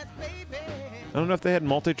day. I don't know if they had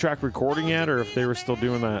multi-track recording yet or if they were still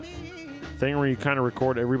doing that thing where you kind of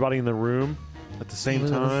record everybody in the room at the same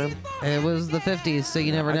time. It was the 50s, so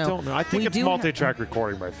you never know. I don't know. I think it's multi-track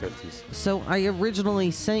recording by 50s. So I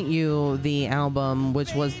originally sent you the album,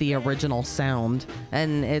 which was the original sound,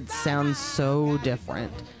 and it sounds so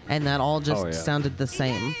different. And that all just sounded the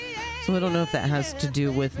same. So I don't know if that has to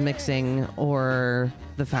do with mixing or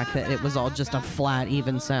the fact that it was all just a flat,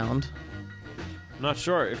 even sound. I'm not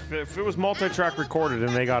sure. If it was multi-track recorded and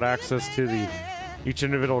they got access to each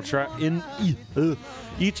individual track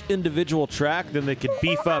each individual track, then they could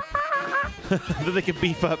beef up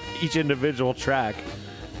each individual track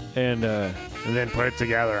and then put it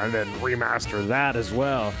together and then remaster that as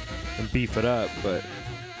well and beef it up. But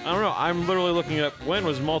I don't know. I'm literally looking up when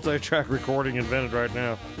was multi-track recording invented right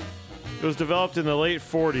now. It was developed in the late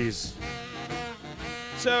 40s.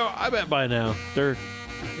 So I bet by now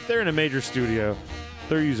if they're in a major studio,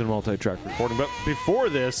 they're using multi-track recording. But before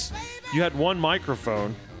this, you had one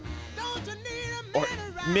microphone, or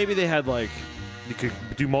maybe they had like you could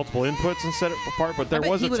do multiple inputs and set it apart. But there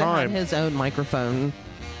was a time he would have had his own microphone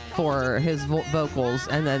for his vocals,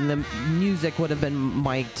 and then the music would have been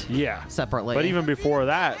mic'd separately. But even before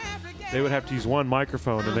that, they would have to use one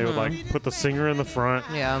microphone, and they would like put the singer in the front,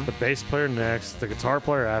 the bass player next, the guitar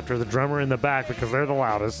player after, the drummer in the back because they're the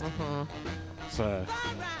loudest. So,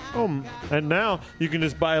 and now you can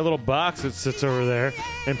just buy a little box that sits over there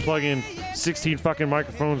and plug in 16 fucking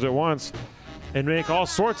microphones at once and make all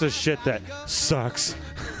sorts of shit that sucks.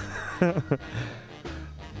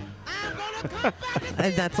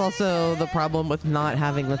 And that's also the problem with not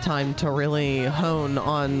having the time to really hone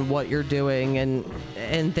on what you're doing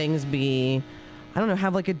and things be, I don't know,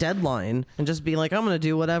 have like a deadline and just be like, I'm going to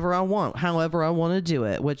do whatever I want, however I want to do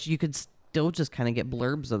it, which you could still just kind of get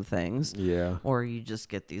blurbs of things. Yeah. Or you just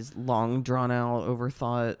get these long, drawn out,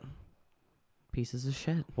 overthought pieces of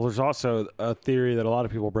shit. Well, there's also a theory that a lot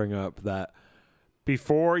of people bring up that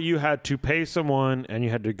before you had to pay someone and you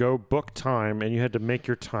had to go book time and you had to make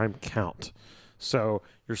your time count. So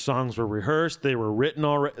your songs were rehearsed, they were written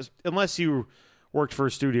already, unless you worked for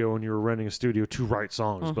a studio and you were renting a studio to write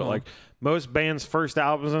songs. But like most bands' first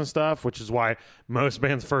albums and stuff, which is why most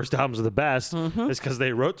bands' first albums are the best, is because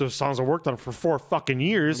they wrote those songs and worked on them for 4 fucking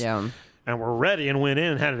years. Yeah. And were ready and went in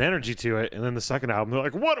and had an energy to it. And then the second album, they're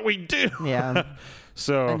like, what do we do? Yeah.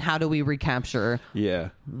 So and how do we recapture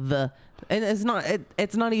and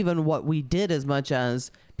it's not even what we did as much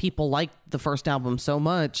as people liked the first album so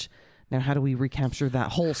much. Now, how do we recapture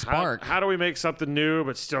that whole spark? How do we make something new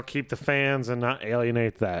but still keep the fans and not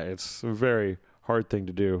alienate that? It's a very hard thing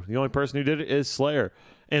to do. The only person who did it is Slayer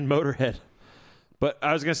and Motorhead. But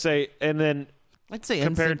I was going to say, and then I'd say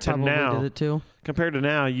compared NSYNC to probably now, did it too. Compared to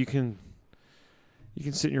now, you can you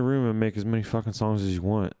can sit in your room and make as many fucking songs as you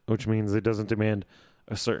want, which means it doesn't demand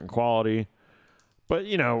a certain quality. But,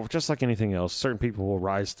 you know, just like anything else, certain people will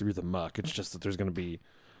rise through the muck. It's just that there's going to be,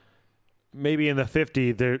 maybe in the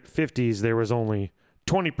 50s, there was only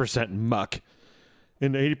 20% muck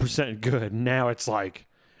and 80% good. Now it's like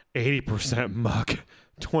 80% muck,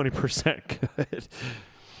 20% good.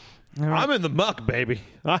 Right. I'm in the muck, baby.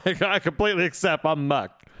 I completely accept I'm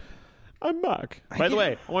muck. I'm muck. By the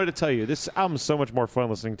way, I wanted to tell you, this album's so much more fun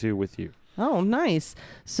listening to with you. Oh, nice.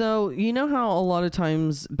 So, you know how a lot of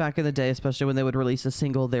times back in the day, especially when they would release a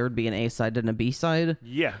single, there would be an A-side and a B-side?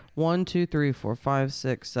 Yeah. 1, 2, 3, 4, 5,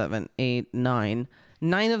 6, 7, 8, 9.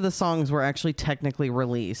 9 of the songs were actually technically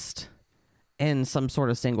released in some sort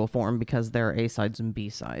of single form because there are A-sides and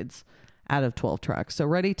B-sides out of 12 tracks. So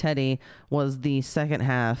Ready Teddy was the second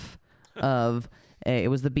half of it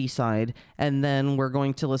was the B-side, and then we're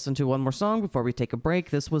going to listen to one more song before we take a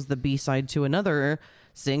break. This was the B-side to another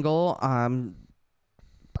single. I'm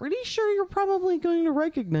pretty sure you're probably going to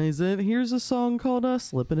recognize it. Here's a song called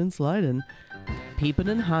Slippin' and Slidin', Peepin'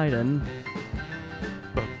 and Hidin'.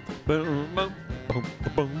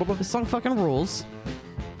 This song fucking rules.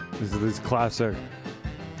 These classic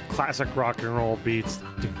rock and roll beats.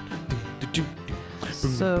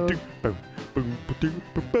 So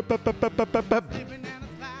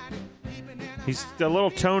he's a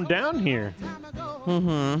little toned down here.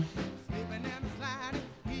 mm-hmm.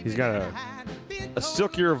 He's got a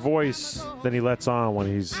silkier voice than he lets on when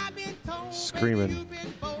he's screaming.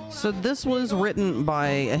 So this was written by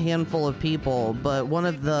a handful of people, but one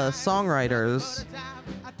of the songwriters,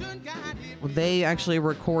 they actually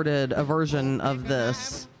recorded a version of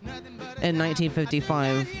this in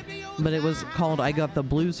 1955, but it was called I Got the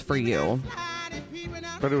Blues for You.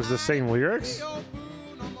 But it was the same lyrics?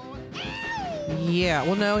 Yeah,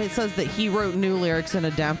 well, no, it says that he wrote new lyrics and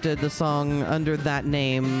adapted the song under that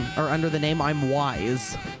name, or under the name I'm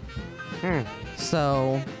Wise.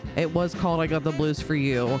 So it was called I Got the Blues for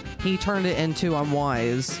You. He turned it into I'm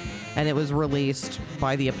Wise, and it was released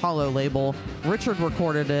by the Apollo label. Richard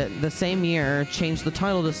recorded it the same year, changed the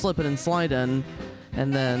title to Slippin' and Slidin',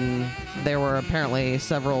 and then there were apparently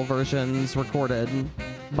several versions recorded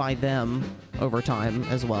by them over time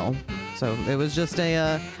as well. So it was just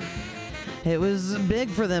it was big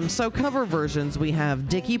for them. So cover versions, we have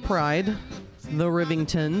Dickie Pride, The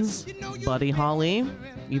Rivingtons, Buddy Holly.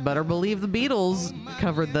 You better believe the Beatles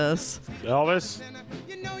covered this. Elvis?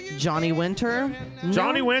 Johnny Winter.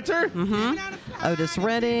 Johnny Winter? Mm-hmm. Otis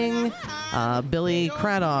Redding, Billy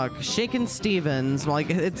Craddock, Shakin' Stevens. Like,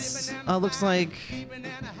 it's looks like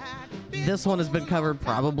this one has been covered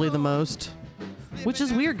probably the most, which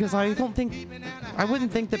is weird because I wouldn't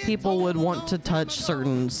think that people would want to touch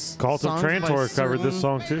certain Cult of songs by Trantor covered this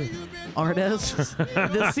certain song too. artists.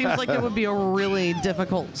 This seems like it would be a really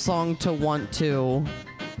difficult song to want to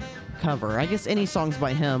cover. I guess any songs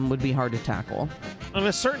by him would be hard to tackle. On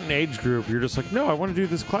a certain age group, you're just like, no, I want to do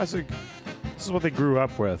this classic. This is what they grew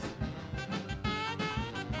up with.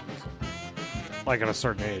 Like at a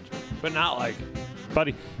certain age. But not like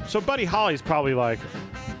Buddy. So Buddy Holly's probably like,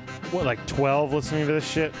 what, like 12 listening to this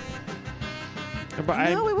shit?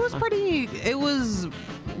 No, it was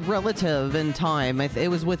relative in time. It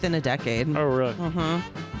was within a decade. Oh, really? Mm-hmm.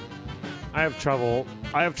 I have trouble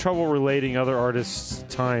relating other artists'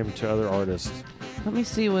 time to other artists. Let me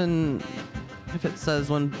see if it says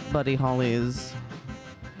when Buddy Holly is.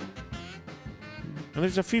 And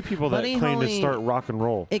there's a few people that Buddy claim to Holly- start rock and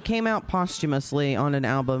roll. It came out posthumously on an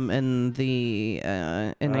album in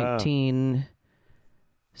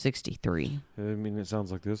 1963. I mean, it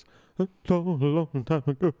sounds like this. A long time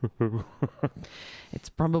ago. It's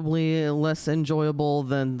probably less enjoyable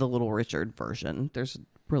than the Little Richard version. There's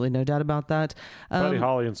really no doubt about that. Buddy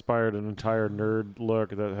Holly inspired an entire nerd look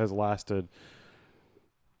that has lasted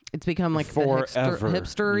It's become like forever. the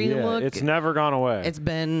hipster-y look. It's never gone away. It's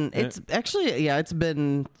been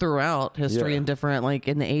throughout history in different, like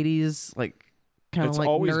in the 80s, like kind of It's like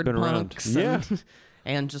always nerd been around. punks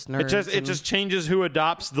and just nerds. It just changes who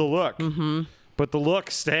adopts the look. Mm-hmm. But the look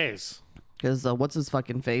stays. Because what's his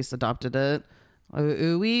fucking face adopted it?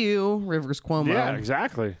 Ooh, Rivers Cuomo. Yeah,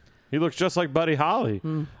 exactly. He looks just like Buddy Holly.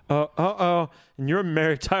 And you're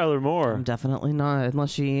Mary Tyler Moore. I'm definitely not, unless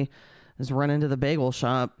she is running to the bagel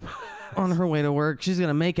shop on her way to work. She's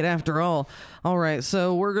gonna make it after all. All right,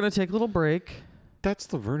 so we're gonna take a little break. That's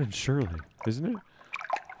the Vernon Shirley, isn't it?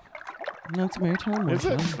 No, it's Mary Tyler Moore. Is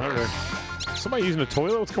it? Okay. Somebody using a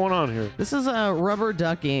toilet? What's going on here? This is a Rubber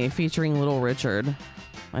Ducky featuring Little Richard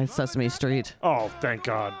by Sesame Street. Oh, thank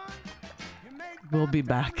God. We'll be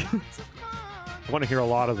back. I want to hear a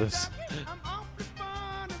lot of this.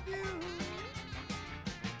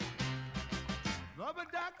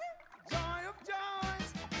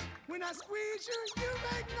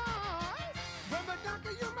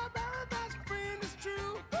 ducky, you're my very best friend, it's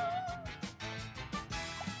true.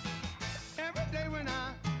 Every day when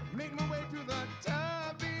I make my way to the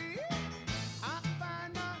tubby, I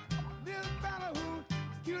find a little fella who's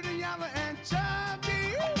cute and yellow and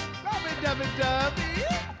chubby.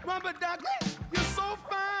 Rubby-dubby-dubby, rubber-ducky, you're so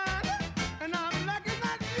fine, and I'm lucky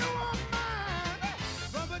that you are mine.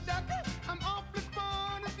 Rubber-ducky, I'm awfully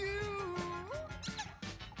fond of you.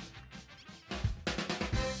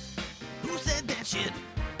 Who said that shit?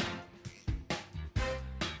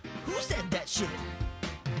 Who said that shit?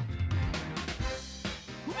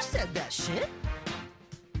 Who said that shit?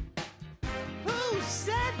 Who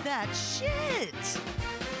said that shit?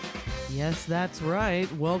 Yes, that's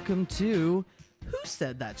right. Welcome to Who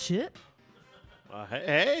Said That Shit?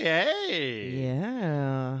 Hey.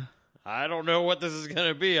 Yeah. I don't know what this is going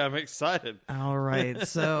to be. I'm excited. All right.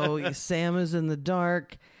 So Sam is in the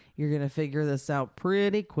dark. You're going to figure this out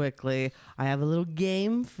pretty quickly. I have a little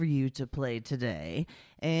game for you to play today.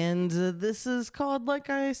 And this is called, like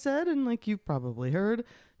I said, and like you probably heard,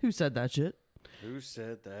 Who Said That Shit? Who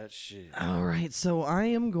said that shit? All right. So I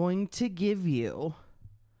am going to give you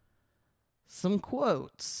some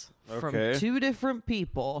quotes from Okay. two different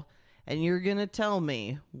people. And you're going to tell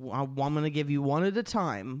me, I'm going to give you one at a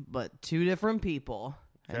time, but two different people.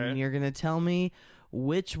 Okay. And you're going to tell me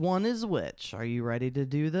which one is which. Are you ready to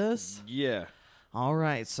do this? Yeah. All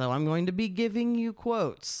right. So I'm going to be giving you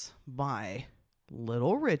quotes by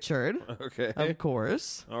Little Richard, Okay. of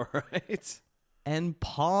course, All right. and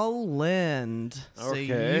Paul Lind. So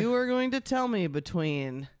Okay. you are going to tell me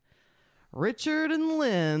between Richard and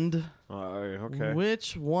Lind, All right. Okay.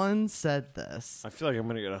 which one said this? I feel like I'm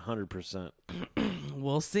going to get 100%.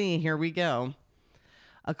 We'll see. Here we go.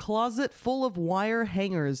 A closet full of wire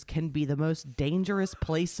hangers can be the most dangerous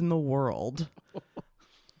place in the world.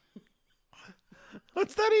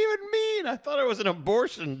 What's that even mean? I thought it was an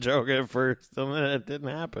abortion joke at first, and then it didn't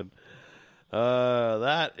happen.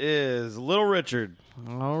 That is Little Richard.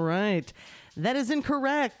 All right. That is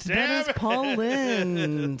incorrect. Damn that is it. Paul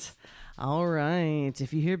Lind. All right.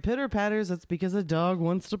 If you hear pitter patters, that's because a dog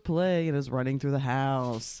wants to play and is running through the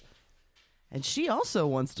house. And she also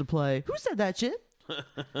wants to play. Who said that shit?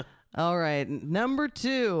 All right. Number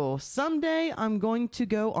 2. Someday I'm going to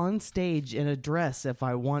go on stage in a dress if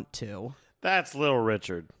I want to. That's Little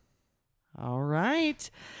Richard. All right.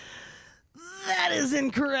 That is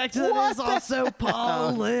incorrect. That is also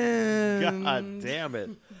Paul Lind. God damn it.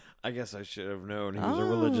 I guess I should have known he was a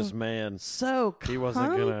religious man. So He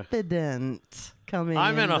wasn't gonna- confident coming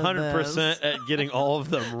I'm in into 100% this. at getting all of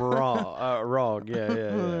them wrong.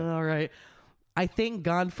 Yeah. All right. I thank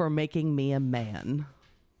God for making me a man.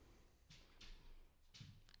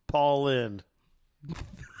 Paul Lind.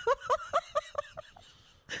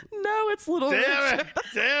 No, it's Little Richard.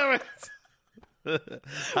 Damn it.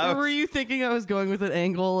 Or were you thinking I was going with an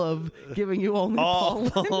angle of giving you only Paul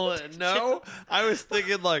Oh, Lind? no. I was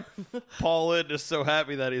thinking like Paul Lind is so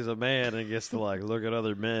happy that he's a man and gets to like look at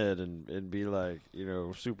other men and be like, you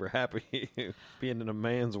know, super happy being in a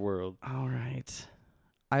man's world. All right.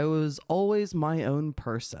 I was always my own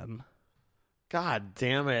person. God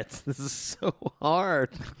damn it. This is so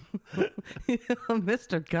hard.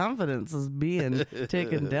 Mr. Confidence is being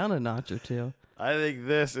taken down a notch or two. I think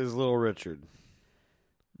this is Little Richard.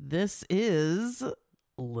 This is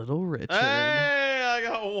Little Richard. Hey, I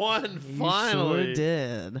got one You finally. sure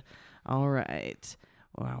did. All right.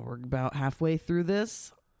 Well, we're about halfway through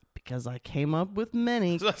this because I came up with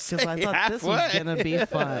many because I thought this was halfway. going to be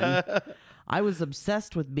fun. I was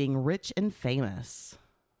obsessed with being rich and famous.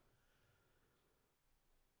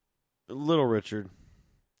 Little Richard.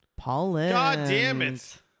 Paul Lind. God damn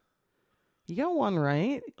it. You got one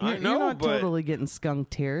right. I You're know, not but- totally getting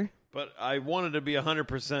skunked here. But I wanted to be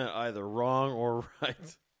 100% either wrong or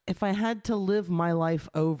right. If I had to live my life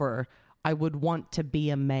over, I would want to be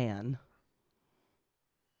a man.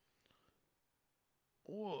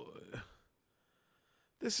 Whoa.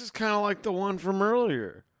 This is kind of like the one from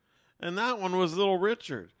earlier. And that one was Little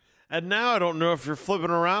Richard. And now I don't know if you're flipping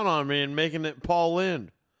around on me and making it Paul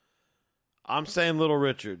Lind. I'm saying Little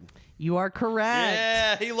Richard. You are correct.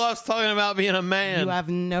 Yeah, he loves talking about being a man. You have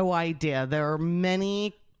no idea. There are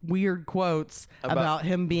many weird quotes about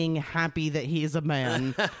him being happy that he's a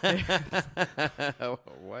man.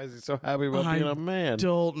 Why is he so happy about being a man?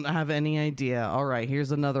 Don't have any idea. All right,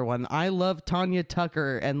 here's another one. I love Tanya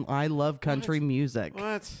Tucker and I love country music.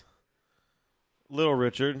 What? Little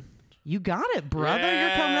Richard. You got it, brother. You're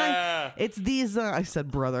coming Yeah. on. It's these. I said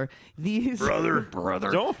brother. These brother.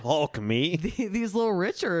 Don't Hulk me. These little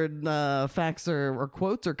Richard facts or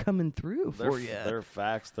quotes are coming through for you. They're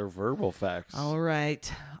facts. They're verbal facts. All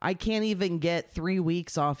right. I can't even get 3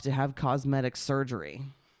 weeks off to have cosmetic surgery.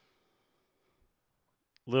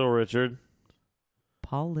 Little Richard.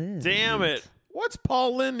 Paul Lynn. Damn it. What's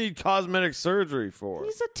Paul Lynn need cosmetic surgery for?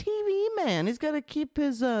 He's a TV man. He's got to keep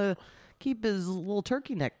his little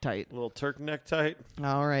turkey neck tight. Little Turk neck tight.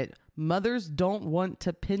 All right. Mothers don't want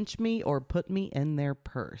to pinch me or put me in their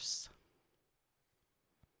purse.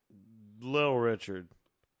 Little Richard.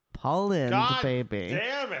 Paul Lynn, God baby.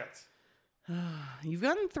 damn it. You've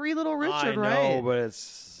gotten 3 little Richard, I right? know, but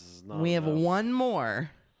it's not We have enough. one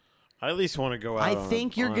more. I at least want to go out I on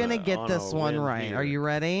think a, you're on going to a- get on this a one win right. here. Are you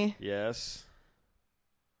ready? Yes.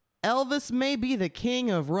 Elvis may be the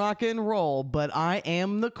king of rock and roll, but I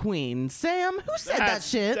am the queen. Sam, who said that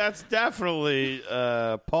shit? That's definitely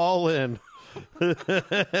Paul Lynn. That's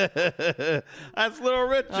Little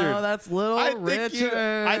Richard. Oh, that's little Richard.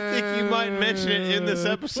 I think you might mention it in this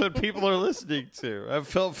episode people are listening to. I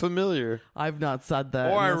felt familiar. I've not said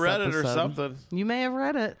that. Or in I this read it or episode. something. You may have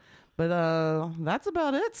read it, but that's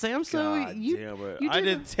about it, Sam. So God you, damn it. you I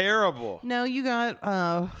did terrible. No, you got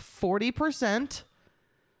 40%.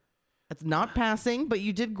 That's not passing, but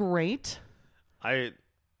you did great. You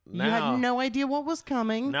You had no idea what was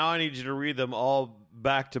coming. Now I need you to read them all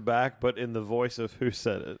back to back, but in the voice of who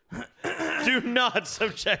said it. Do not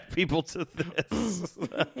subject people to this.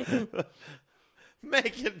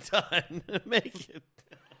 Make it done. Make it.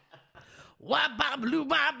 Why, blue,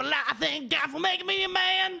 I thank God for making me a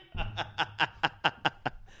man.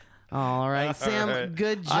 All right, Sam, All right.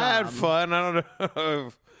 good job. I had fun. I don't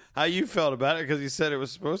know how you felt about it because you said it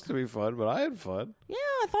was supposed to be fun, but I had fun. Yeah,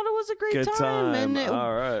 I thought it was a great Good time. And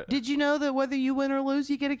All right. Did you know that whether you win or lose,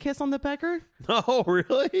 you get a kiss on the pecker? Oh,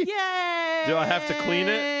 really? Yay! Do I have to clean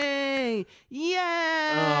it?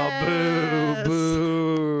 Yes! Oh,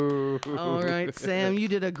 boo, boo. All right, Sam, you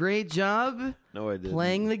did a great job No, I didn't.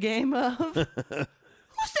 playing the game of. Who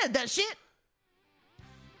said that shit?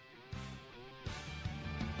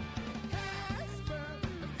 Casper,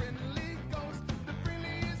 the friendly ghost, the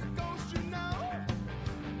friendliest ghost you know.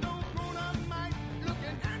 No grown-up might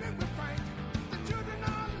looking at it with fright. The children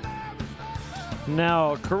are laughing so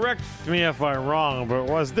Now, correct me if I'm wrong, but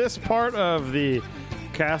was this part of the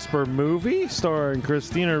Casper movie starring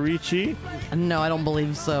Christina Ricci, No, I don't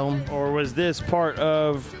believe so. or was this part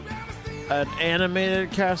of an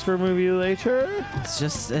animated Casper movie later? It's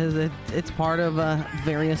just it's part of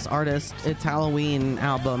various artists. It's Halloween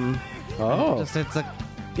album. Oh, Just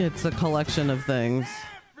it's a collection of things.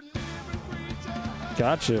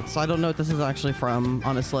 gotcha. So I don't know what this is actually from,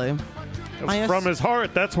 honestly. It's from his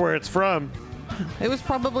heart. That's where it's from. It was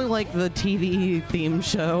probably like the TV theme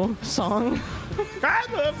show song.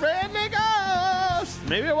 I'm a friendly ghost.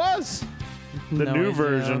 Maybe it was the No new idea.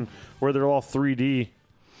 version where they're all 3D.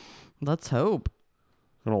 Let's hope.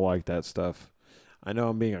 I don't like that stuff. I know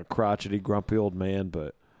I'm being a crotchety, grumpy old man,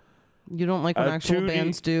 but You don't like when A actual 2D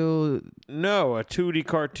bands do. no, a 2D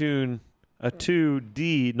cartoon, a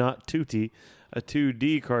 2D, not 2T, a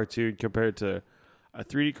 2D cartoon compared to a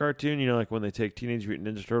 3D cartoon. You know, like when they take Teenage Mutant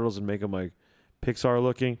Ninja Turtles and make them like Pixar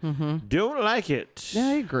looking. Don't like it. Yeah,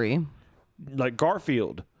 I agree. Like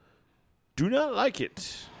Garfield. Do not like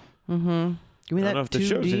it. Give me I don't that know if the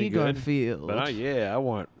show's any 2D good, Garfield. But I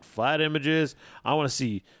want flat images. I want to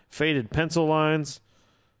see faded pencil lines.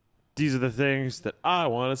 These are the things that I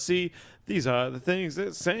want to see. These are the things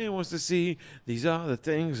that Sam wants to see. These are the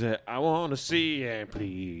things that I want to see. And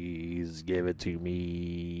please give it to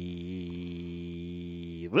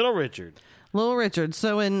me. Little Richard. Little Richard.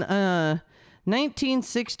 So in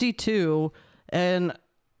 1962, and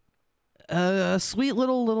sweet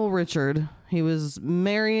little Richard, he was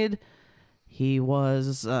married, he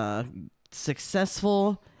was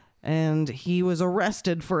successful, and he was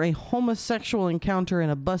arrested for a homosexual encounter in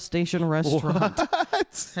a bus station restaurant.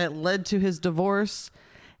 It led to his divorce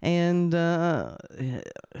and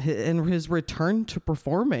his return to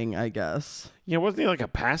performing, I guess. Yeah, wasn't he like a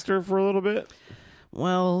pastor for a little bit?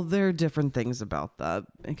 Well, there are different things about that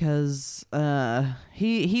because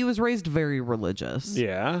he was raised very religious.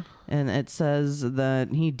 Yeah. And it says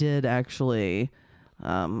that he did actually,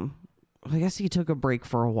 I guess he took a break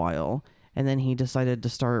for a while, and then he decided to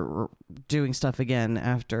start doing stuff again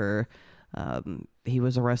after he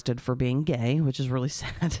was arrested for being gay, which is really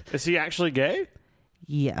sad. Is he actually gay?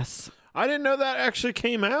 Yes. I didn't know that actually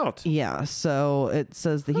came out. Yeah, so it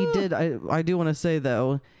says that he did. I do want to say,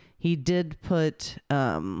 though, he did put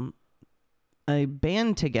a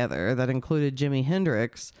band together that included Jimi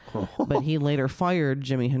Hendrix, but he later fired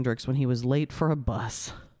Jimi Hendrix when he was late for a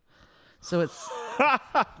bus. So it's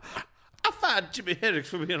I fired Jimi Hendrix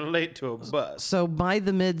for being late to a bus. so by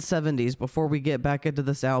the mid 70s, before we get back into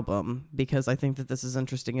this album, because I think that this is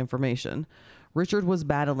interesting information, Richard was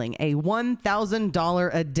battling a $1,000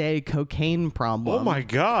 a day cocaine problem. Oh my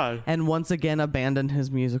God. And once again abandoned his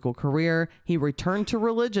musical career. He returned to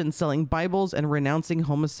religion, selling Bibles and renouncing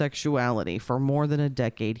homosexuality. For more than a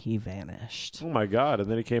decade, he vanished. Oh my God. And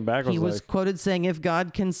then he came back and He was was like, quoted saying, "If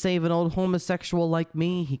God can save an old homosexual like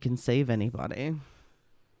me, he can save anybody."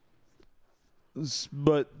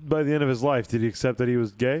 but by the end of his life, did he accept that he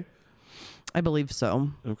was gay? I believe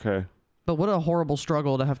so. Okay. But what a horrible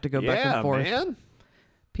struggle to have to go back and forth. Man.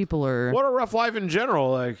 People are... What a rough life in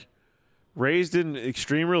general. Like, raised in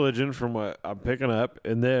extreme religion from what I'm picking up,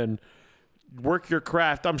 and then work your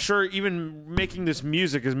craft. I'm sure even making this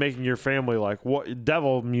music is making your family like what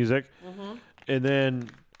devil music. And then,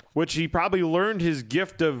 which he probably learned his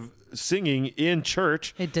gift of singing in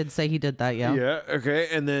church. It did say he did that, yeah. Yeah. Okay.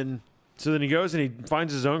 And then, so then he goes and he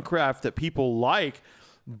finds his own craft that people like,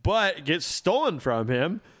 but gets stolen from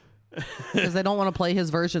him. Because they don't want to play his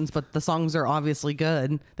versions, but the songs are obviously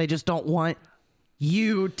good. They just don't want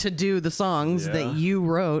you to do the songs Yeah. that you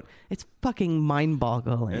wrote. It's fucking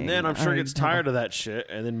mind-boggling. And then I'm sure I gets tired of that shit,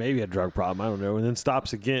 and then maybe a drug problem, I don't know, and then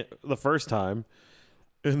stops again the first time,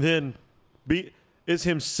 and then is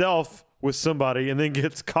himself with somebody, and then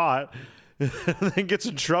gets caught, and then gets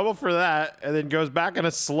in trouble for that, and then goes back in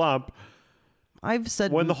a slump I've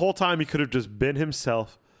said when the whole time he could have just been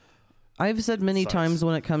himself. I've said many Sucks. times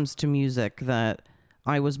when it comes to music that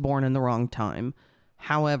I was born in the wrong time.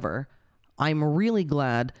 However, I'm really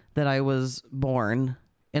glad that I was born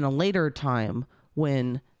in a later time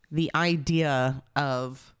when the idea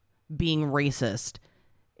of being racist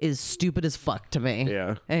is stupid as fuck to me.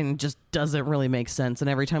 Yeah. And just doesn't really make sense. And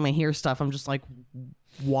every time I hear stuff, I'm just like,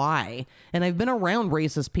 why? And I've been around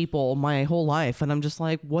racist people my whole life, and I'm just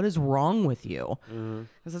like, what is wrong with you?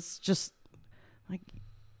 Because it's just like,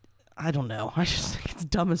 I don't know. I just think it's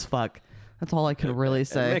dumb as fuck. That's all I can really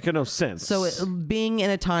say. Making no sense. So being in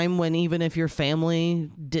a time when even if your family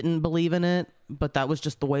didn't believe in it, but that was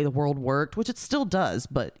just the way the world worked, which it still does,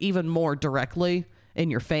 but even more directly in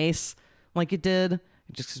your face like it did,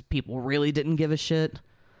 just because people really didn't give a shit.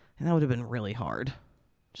 And that would have been really hard.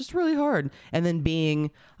 Just really hard. And then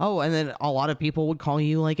and then a lot of people would call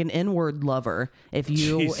you like an N-word lover if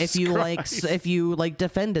you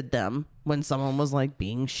defended them when someone was like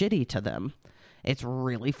being shitty to them. It's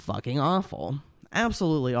really fucking awful.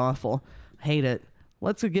 Absolutely awful. Hate it.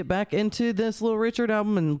 Let's get back into this Little Richard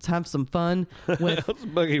album and let's have some fun with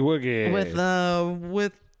Boogie Woogie.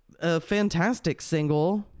 with a fantastic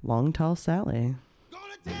single, Long Tall Sally.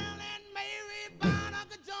 Gonna tell Aunt Mary about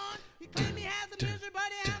Uncle John. He claimed he has a misery, but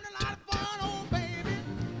he having a lot of fun, oh baby.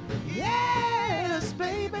 Yes,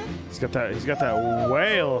 baby. He's got that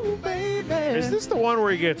wail. Baby. Is this the one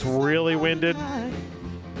where he gets really winded?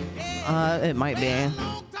 It might be.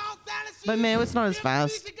 But man, it's not as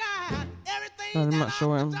fast. I'm not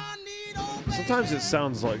sure. Sometimes it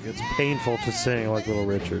sounds like it's painful to sing like Little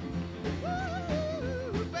Richard.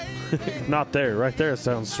 Not there. Right there it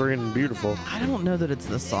sounds serene and beautiful. I don't know that it's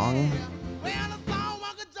the song.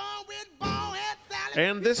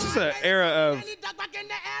 And this is an era of...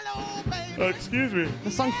 excuse me.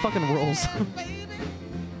 The song fucking rules.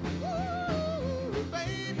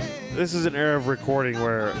 This is an era of recording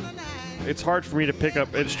where it's hard for me to pick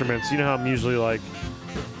up instruments. You know how I'm usually like...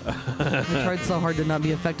 I tried so hard to not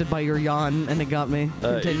be affected by your yawn, and it got me.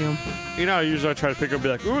 Continue. You know, usually I try to pick up and be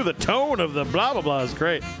like, ooh, the tone of the blah, blah, blah is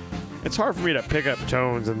great. It's hard for me to pick up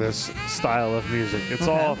tones in this style of music.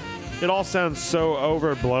 It all sounds so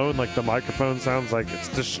overblown, like the microphone sounds like it's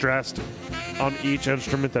distressed on each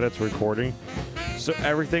instrument that it's recording. So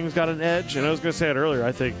everything's got an edge. And I was going to say it earlier,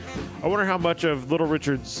 I wonder how much of Little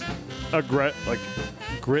Richard's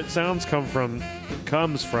grit sounds comes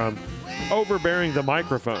from overbearing the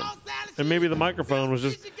microphone. And maybe the microphone was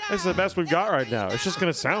just, that's the best we've got right now. It's just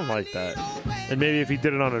going to sound like that. And maybe if he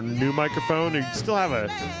did it on a new microphone, he'd still have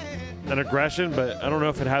an aggression, but I don't know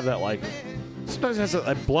if it'd have that, like, sometimes it has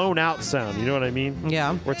a blown out sound, you know what I mean?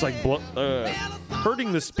 Yeah. Where it's like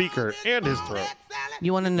hurting the speaker and his throat.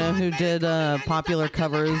 You want to know who did popular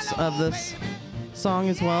covers of this song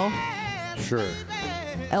as well? Sure.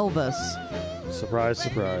 Elvis, Surprise,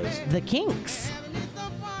 surprise. The Kinks,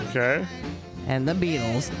 Okay. and the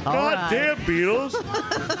Beatles. All God right. damn, Beatles.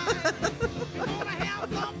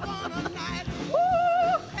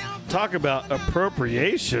 Talk about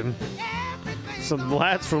appropriation. Some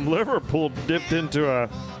lads from Liverpool dipped into a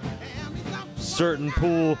certain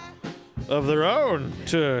pool of their own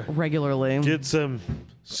to Regularly. get some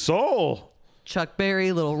soul. Chuck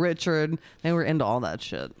Berry, Little Richard, they were into all that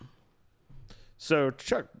shit. So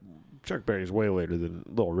Chuck Berry's way later than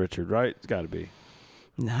Little Richard, right? It's got to be.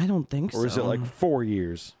 No, I don't think so. Or is it like 4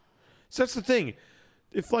 years? So that's the thing.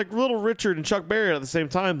 If like Little Richard and Chuck Berry are at the same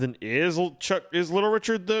time, then is Little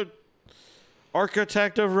Richard the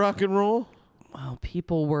architect of rock and roll? Well,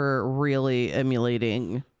 people were really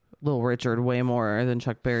emulating Little Richard way more than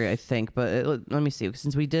Chuck Berry, I think. But let me see.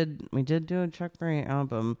 Since we did do a Chuck Berry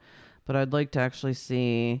album, but I'd like to actually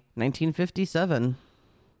see 1957.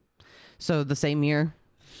 So the same year.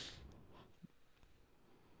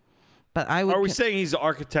 But I would. Are we saying he's the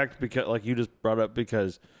architect because, like you just brought up,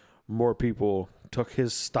 because more people took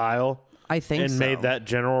his style? I think and so. made that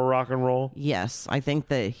general rock and roll? Yes, I think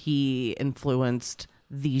that he influenced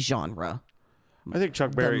the genre. I think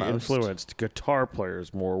Chuck Berry most. influenced guitar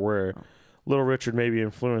players more, where Little Richard maybe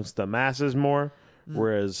influenced the masses more,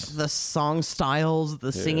 whereas The song styles,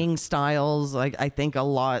 the singing styles, like I think a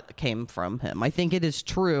lot came from him. I think it is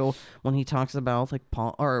true when he talks about like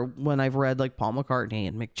Paul, or when I've read like Paul McCartney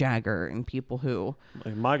and Mick Jagger and people who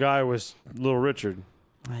like, my guy was Little Richard.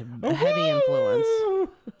 a heavy influence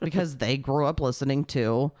because they grew up listening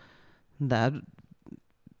to that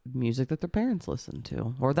music that their parents listened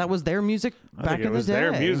to, or that was their music I back think it in the was day.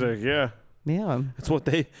 their music, yeah. Yeah. It's what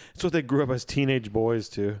they grew up as teenage boys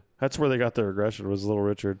to. That's where they got their aggression, was Little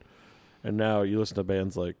Richard. And now you listen to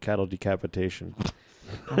bands like Cattle Decapitation.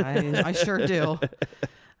 I sure do.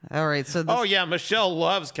 All right, so this, Oh yeah, Michelle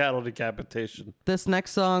loves Cattle Decapitation. this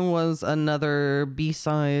next song was another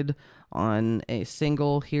B-side on a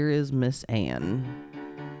single. Here is Miss Anne.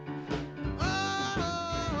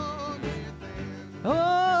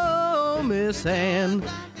 Oh, Miss Anne.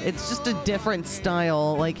 It's just a different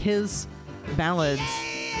style. Like his ballads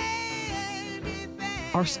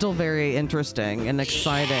are still very interesting and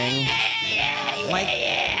exciting. Like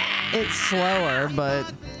it's slower,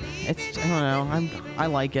 but it's, I don't know. I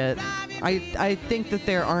like it. I think that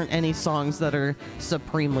there aren't any songs that are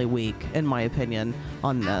supremely weak, in my opinion,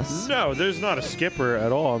 on this. No, there's not a skipper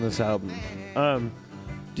at all on this album.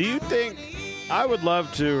 Do you think I would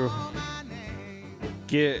love to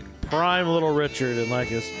get prime Little Richard and like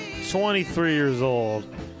his 23 years old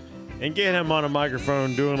and get him on a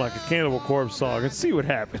microphone doing like a Cannibal Corpse song and see what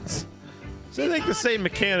happens. So I think the same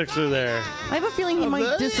mechanics are there. I have a feeling he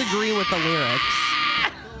might disagree with the lyrics.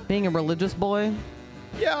 Being a religious boy,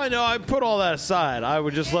 Yeah, I know. I put all that aside. I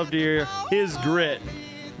would just love to hear his grit.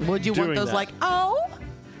 would you want Doing those that. like, oh?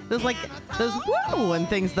 Those like, those woo and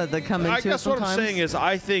things that come into I it guess what sometimes? I'm saying is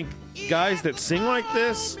I think guys that sing like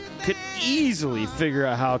this could easily figure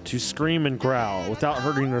out how to scream and growl without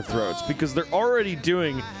hurting their throats because they're already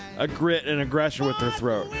doing a grit and aggression with their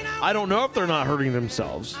throat. I don't know if they're not hurting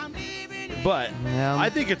themselves, but Yeah. I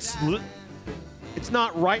think it's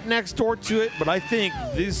not right next door to it, but I think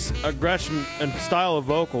this aggression and style of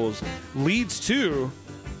vocals leads to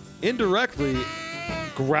indirectly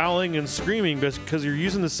growling and screaming because you're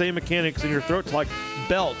using the same mechanics in your throat to like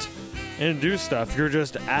belt and do stuff. You're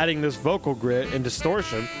just adding this vocal grit and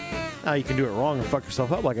distortion. Now you can do it wrong and fuck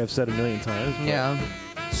yourself up, like I've said a million times. but Yeah.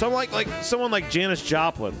 someone like Janis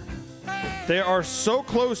Joplin, they are so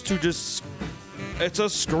close to just it's a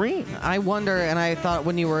scream. I wonder, and I thought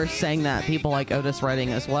when you were saying that, people like Otis Redding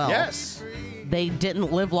as well. Yes. They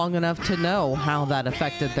didn't live long enough to know how that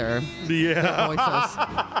affected their Yeah.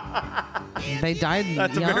 voices. They died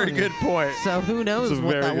That's a very young. good point. So who knows That's a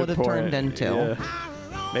what very that good would have point. turned into. Yeah.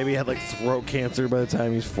 Maybe he had like throat cancer by the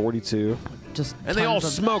time he's 42. Just And they all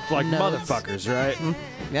tons of smoked like notes. motherfuckers, right?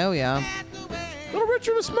 Oh, yeah. Little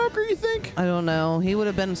Richard a smoker, you think? I don't know. He would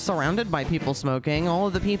have been surrounded by people smoking. All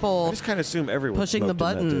of the I people just kind of assume everyone pushing the smoked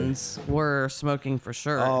in that day. buttons were smoking for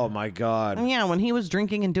sure. Oh my god. Yeah, when he was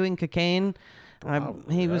drinking and doing cocaine,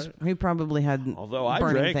 he probably had Although I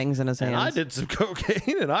burning drank things in his hands. and I did some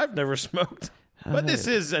cocaine and I've never smoked. But this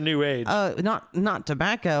is a new age. Not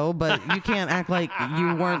tobacco, but you can't act like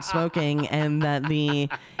you weren't smoking and that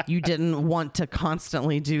you didn't want to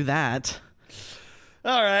constantly do that.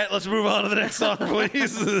 All right, let's move on to the next song,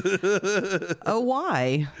 please. Oh,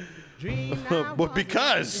 why? But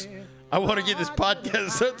because I want to get this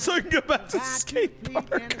podcast so I can go back to the skate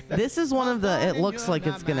park. This is one of the. It looks like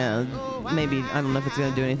it's gonna. Maybe I don't know if it's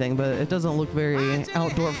gonna do anything, but it doesn't look very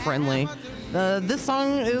outdoor friendly. This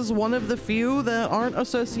song is one of the few that aren't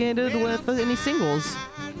associated with any singles.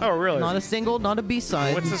 Oh, really? Not a single, not a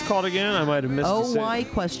B-side. What's this called again? I might have missed Oh, the why?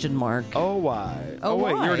 Question mark. Oh, why? Oh,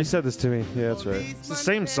 wait, why? you already said this to me. Yeah, that's right. It's the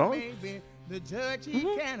same song? The judge, he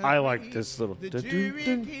can't I agree. like this little. The jury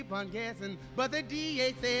keep on guessing, but the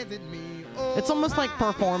DA says it me. Oh, It's almost like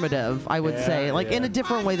my. performative, I would say, like in a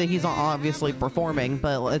different way that he's obviously performing,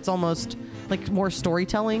 but it's almost like more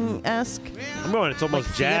storytelling-esque. I'm going. It's almost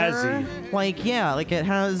Theater. jazzy. Like, yeah, like it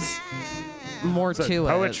has more It's to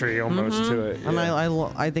like it. poetry almost to it. And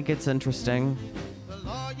yeah. I think it's interesting. The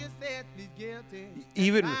lawyer said he's guilty.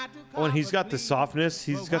 Even when he's got the softness,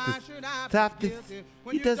 he's got this softness.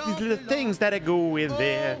 He does these little things that go in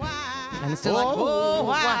there. And it's still like, whoa,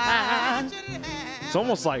 why? It's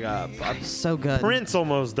almost like a So good. Prince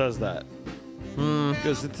almost does that.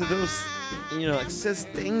 Goes into those, like says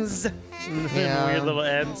things and Yeah. weird little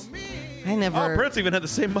ends. I never, Prince even had the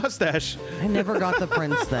same mustache. I never got the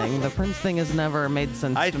Prince thing. The Prince thing has never made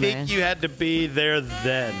sense I to think me. you had to be there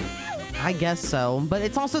then. I guess so, but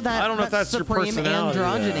it's also that I don't know if that that's your supreme personality.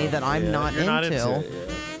 androgyny Yeah. that I'm Yeah, not you're into. not into it,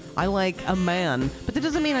 yeah. I like a man, but that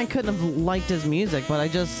doesn't mean I couldn't have liked his music. But I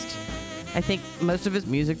think most of his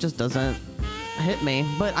music just doesn't hit me.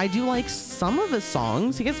 But I do like some of his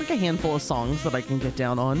songs. He gets like a handful of songs that I can get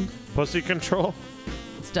down on. Pussy Control.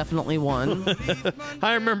 It's definitely one.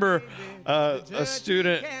 I remember a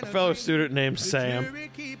fellow student named Sam.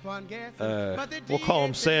 We'll call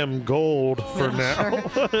him Sam Gold for now.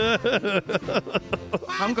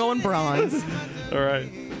 I'm going bronze. All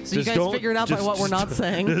right. So you guys figured out by what we're not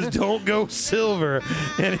saying. Just don't go silver.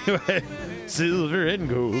 Anyway, silver and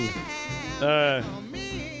gold.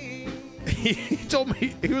 He told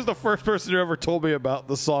me, he was the first person who ever told me about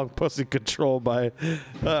the song Pussy Control by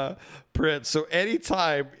Prince. So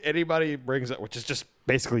anytime anybody brings up, which is just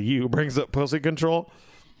basically you, brings up Pussy Control,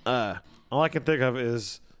 all I can think of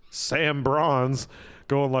is Sam Bronze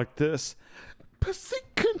going like this. Pussy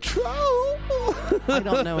Control. I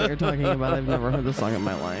don't know what you're talking about. I've never heard the song in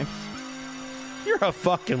my life. You're a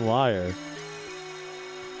fucking liar.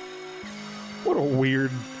 What a weird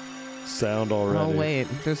sound already. Oh wait,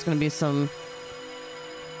 there's gonna be some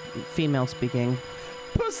female speaking.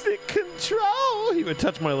 Pussy Control. He would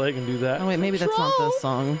touch my leg and do that. Oh wait, maybe that's not Control. this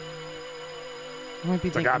song. I might be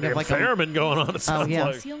It's a thinking goddamn of like a. theremin going on. It sounds yeah.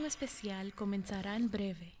 like. Sesión especial comenzará en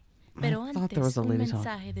breve. Pero I thought there was antes, a un lady talk.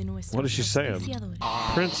 mensaje de nuestros What is she saying? auspiciadores.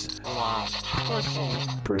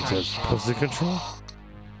 Prince has pussy control.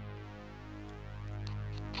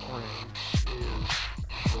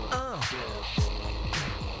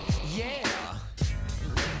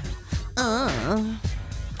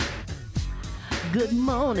 Good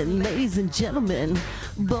morning, ladies and gentlemen,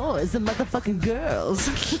 boys and motherfucking girls.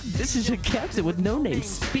 This is your captain with no name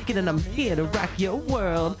speaking, and I'm here to rock your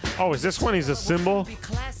world. Oh, is this when he's a symbol?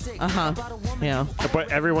 Yeah.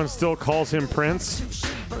 But everyone still calls him Prince?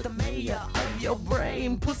 The mayor of your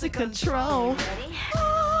brain, pussy control.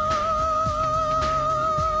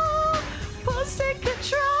 Pussy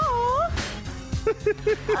control.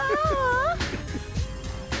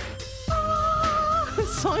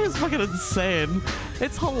 This song is fucking insane.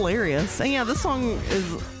 It's hilarious. And yeah, this song is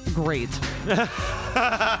great.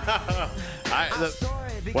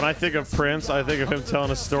 When I think of Prince, I think of him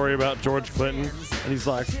telling a story about George Clinton. And he's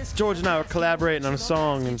like, George and I were collaborating on a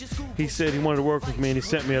song, and he said he wanted to work with me, and he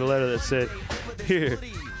sent me a letter that said, here,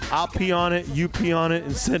 I'll pee on it, you pee on it,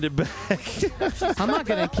 and send it back. I'm not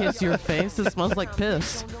gonna kiss your face. It smells like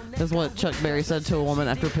piss, is what Chuck Berry said to a woman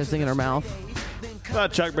after pissing in her mouth. I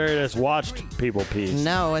thought Chuck Berry just watched people pee.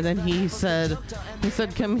 No, and then he said,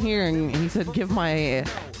 come here, and he said, give my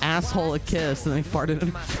asshole a kiss, and he farted in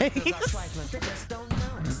her face.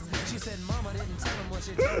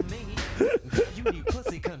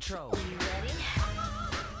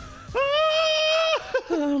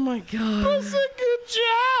 Oh my god. Pussy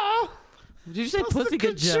Control. Did you say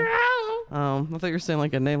Pussycat Joe? Oh, I thought you were saying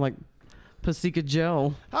like a name like Pussycat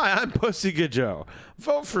Joe. Hi, I'm Pussy Joe.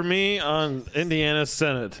 Vote for me on Indiana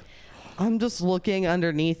Senate. I'm just looking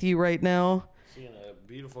underneath you right now. Seeing a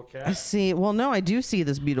beautiful I cat. see. Well, no, I do see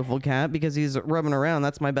this beautiful cat because he's rubbing around.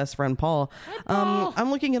 That's my best friend, Paul. I'm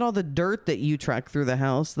looking at all the dirt that you track through the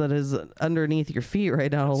house that is underneath your feet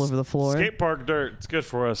right now all over the floor. Skate park dirt. It's good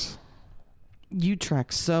for us. You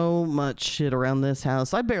track so much shit around this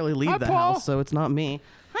house. I barely leave Hi, the Paul. house, so it's not me.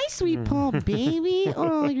 Hi, sweet Paul, baby.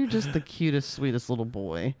 Oh, you're just the cutest, sweetest little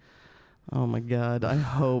boy. Oh, my God. I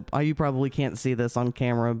hope. You probably can't see this on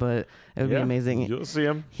camera, but it would be amazing. You'll see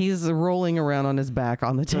him. He's rolling around on his back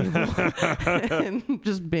on the table and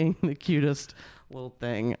just being the cutest little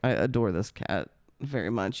thing. I adore this cat very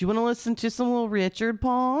much. You want to listen to some little Richard,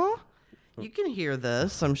 Paul? You can hear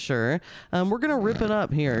this, I'm sure. We're going to rip it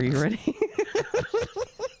up here. You ready?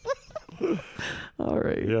 All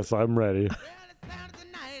right. Yes, I'm ready. Well, it's sound of the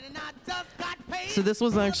night So this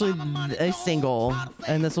was actually a single,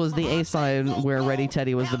 and this was the A side where Ready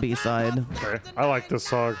Teddy was the B side. Okay. I like this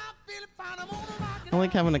song. I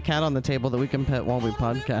like having a cat on the table that we can pet while we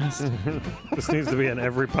podcast. This needs to be in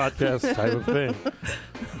every podcast type of thing.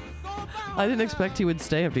 I didn't expect he would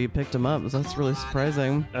stay after you picked him up, so that's really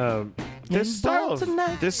surprising. This style,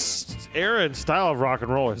 tonight. this era and style of rock and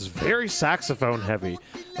roll is very saxophone heavy.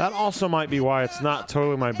 That also might be why it's not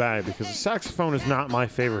totally my bag, because the saxophone is not my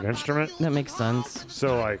favorite instrument. That makes sense.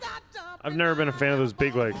 So like, I've never been a fan of those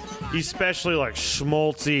big, like, especially like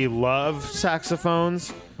schmaltzy love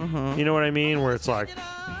saxophones. You know what I mean? Where it's like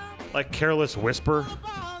Careless Whisper.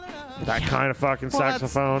 That kind of fucking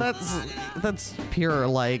saxophone. That's pure,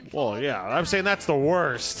 like, Well, yeah, I'm saying that's the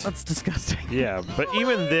worst. that's disgusting. Yeah, but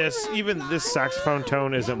even this saxophone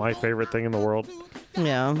tone isn't my favorite thing in the world.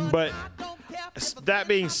 Yeah. But that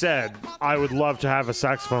being said, I would love to have a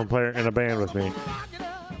saxophone player in a band with me.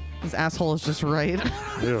 His asshole is just right.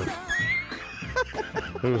 Ew.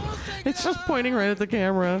 Ooh. It's just pointing right at the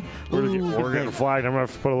camera. We're Ooh, getting flagged. I'm gonna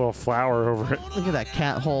have to put a little flower over it. look at that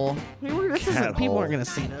cat hole. People aren't gonna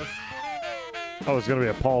see this. Oh, it's gonna be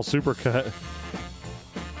a Paul supercut.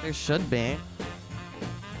 There should be.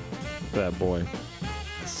 That boy.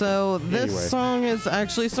 So this Anyway. song is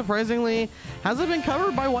actually surprisingly hasn't been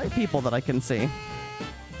covered by white people that I can see.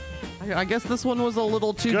 I guess this one was a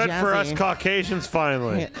little too Good jazzy. for us Caucasians,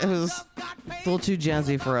 finally. Yeah, it was a little too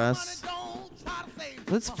jazzy for us.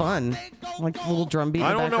 It's fun, like the little drum beat. In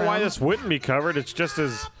I the don't know why background. this wouldn't be covered. It's just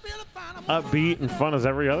as upbeat and fun as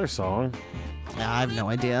every other song. Yeah, I have no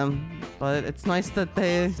idea, but it's nice that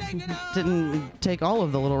they didn't take all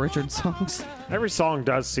of the Little Richard songs. Every song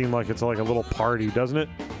does seem like it's like a little party, doesn't it?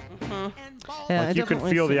 Yeah, Like it you can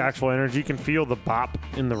definitely feel the seems- actual energy. You can feel the bop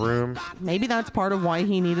in the room Maybe that's part of why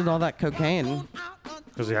he needed all that cocaine.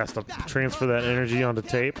 because he has to transfer that energy onto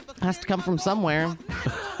tape. Has to come from somewhere.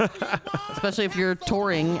 Especially if you're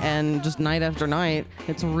touring and just night after night,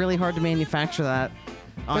 it's really hard to manufacture that.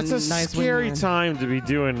 On It's a nice scary weekend. time to be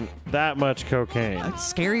doing that much cocaine.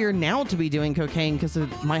 It's scarier now to be doing cocaine because it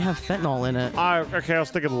might have fentanyl in it. I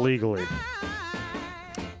was thinking legally.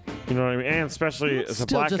 You know what I mean? And especially as a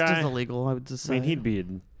Still black just guy. as illegal, I would just say. I mean, he'd be.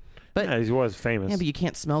 But- yeah, he was famous. Yeah, but you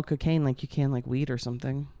can't smell cocaine like you can like weed or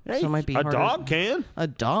something. Hey, So it might be a harder. dog can. A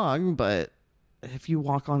dog, but if you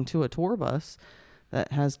walk onto a tour bus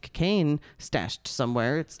that has cocaine stashed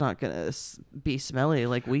somewhere, it's not gonna be smelly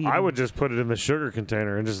like weed. I would just put it in the sugar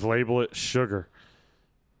container and just label it sugar.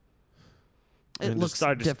 It and looks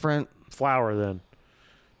I just different. Flour then.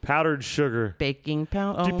 Powdered sugar. Baking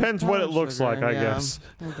powder. Depends what it looks like, I guess.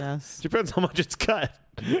 I guess. Depends how much it's cut.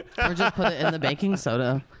 Or just put it in the baking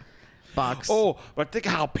soda box. Oh, but think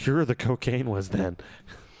how pure the cocaine was then.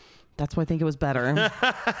 That's why I think it was better.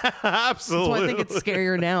 That's Absolutely. why I think it's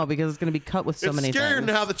scarier now because it's going to be cut with so it's many scarier things.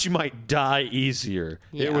 now that you might die easier.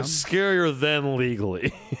 It Yeah. was scarier then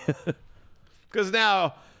legally. Because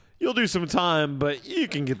now you'll do some time, but you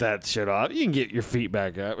can get that shit off. You can get your feet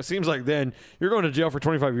back up. It seems like then you're going to jail for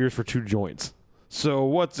 25 years for 2 joints. So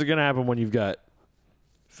what's going to happen when you've got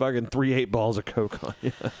fucking 3 8-balls of coke on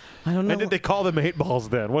you? I don't know. And did they call them 8-balls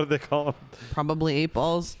then? What did they call them? Probably 8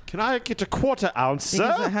 balls. Can I get a quarter ounce, sir?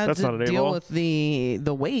 Because it had That's not to an deal 8-ball. with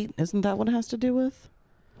the weight. Isn't that what it has to do with?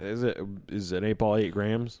 Is an 8-ball 8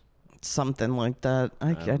 grams? Something like that.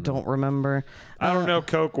 I don't remember. I don't know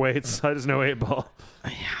coke weights. I just know 8-ball.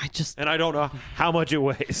 I just And I don't know how much it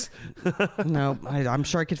weighs. no. I'm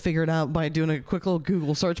sure I could figure it out by doing a quick little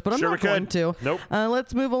Google search, but I'm Sure not we going could. to. Nope.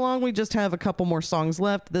 Let's move along. We just have a couple more songs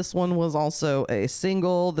left. This one was also a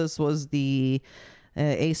single. This was the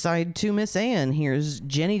A-side to Miss Anne. Here's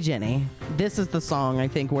Jenny Jenny. This is the song I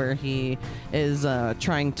think where he is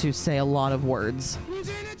trying to say a lot of words.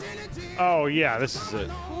 Oh, yeah, this is it.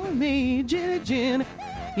 For me, Jenny Jenny.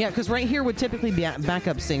 Yeah, because right here would typically be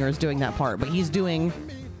backup singers doing that part, but he's doing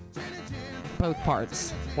both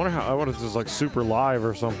parts. I wonder if this is like super live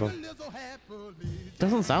or something.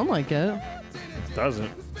 Doesn't sound like it.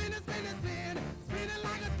 Doesn't.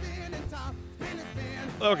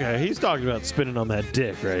 Okay, he's talking about spinning on that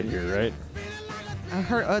dick right here, right? I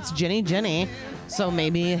heard it's Jenny Jenny, so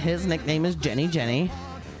maybe his nickname is Jenny Jenny.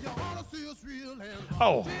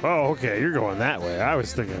 Oh, okay, you're going that way. I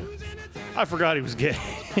was thinking. I forgot he was gay.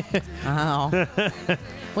 Wow.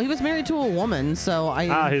 Well, he was married to a woman, so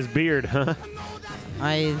His beard, huh?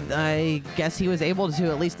 I guess he was able to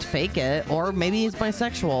at least fake it, or maybe he's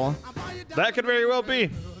bisexual. That could very well be.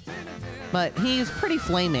 But he's pretty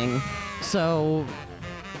flaming, so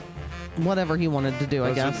whatever he wanted to do,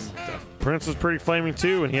 I guess. Prince was pretty flaming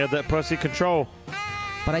too, and he had that pussy control.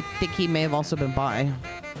 But I think he may have also been bi.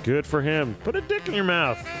 Good for him. Put a dick in your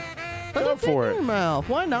mouth. Go for In your it. mouth.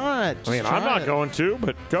 Why not? I mean, Try I'm not it. going to,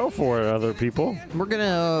 but go for it, other people. We're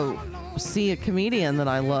gonna see a comedian that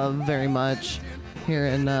I love very much here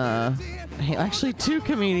in actually 2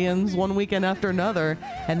 comedians one weekend after another,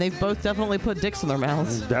 and they've both definitely put dicks in their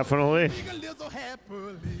mouths. Definitely.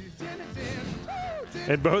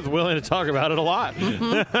 And both willing to talk about it a lot.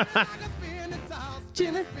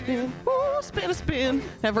 Spin a spin, ooh, spin a spin,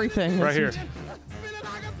 everything. Right here.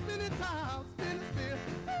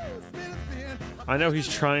 I know he's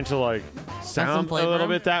trying to like Have some sound a flavor. little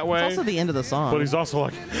bit that way, It's also the end of the song. but he's also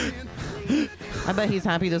like, I bet he's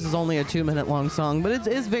happy this is only a 2-minute long song, but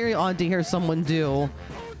it's very odd to hear someone do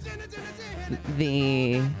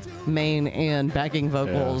the main and backing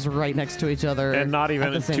vocals right next to each other, and not at even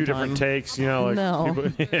the in same 2 different time. takes, you know, like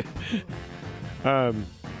No. people,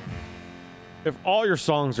 if all your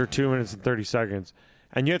songs are 2 minutes and 30 seconds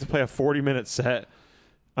and you have to play a 40-minute set,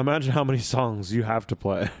 imagine how many songs you have to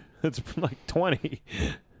play. It's like 20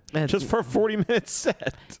 just for a 40-minute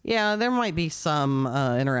set. Yeah, there might be some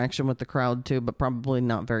interaction with the crowd too, but probably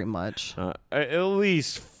not very much. At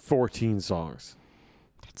least 14 songs.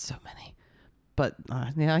 That's so many. But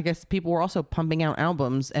yeah, I guess people were also pumping out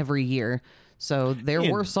albums every year, so there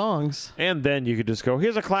Yeah. were songs. And then you could just go,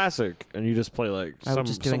 here's a classic, and you just play like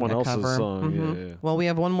Just doing someone a else's cover. song. Mhm. Yeah. Well, we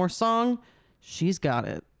have one more song. She's Got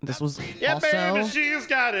It. This was Yeah, also baby, she's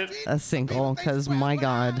got it. a single because my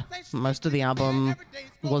God, most of the album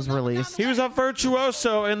was released. He was a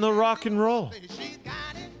virtuoso in the rock and roll.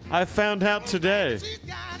 I found out today.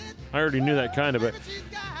 I already knew that kind of, but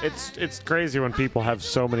it's crazy when people have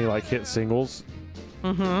so many like hit singles.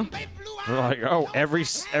 Mm-hmm. They're like, oh,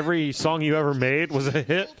 every song you ever made was a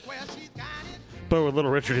hit. But with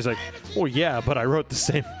Little Richard, he's like, well, yeah, but I wrote the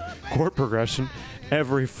same chord progression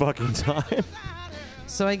every fucking time.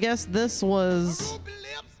 So I guess this was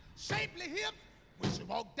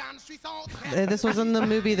this was in the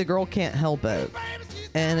movie The Girl Can't Help It,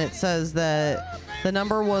 and it says that the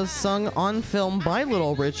number was sung on film by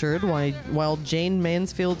Little Richard while Jane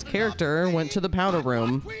Mansfield's character went to the powder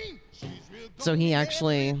room. So he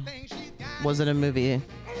actually was in a movie.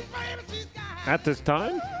 At this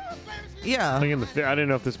time, Yeah. I didn't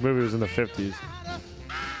know if this movie was in the 50s.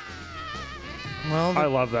 Well, I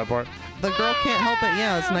love that part. The Girl Can't Help It.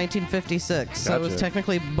 Yeah, it's 1956. So it was Gotcha.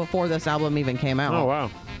 technically before this album even came out. Oh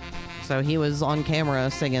wow. So he was on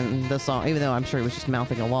camera singing the song, even though I'm sure he was just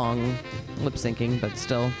mouthing along, lip syncing, but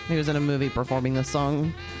still, he was in a movie performing this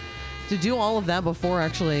song. To do all of that before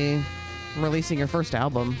actually releasing your first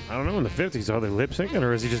album. I don't know, in the 50s, are they lip syncing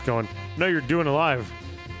or is he just going, no, you're doing it live?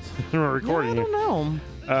 We're recording I don't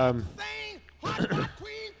know.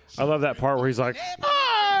 I love that part where he's like,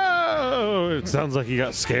 oh, it sounds like he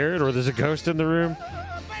got scared or there's a ghost in the room.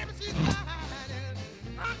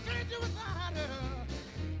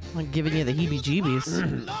 Like giving you the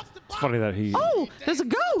heebie-jeebies. It's funny that he, Oh, there's a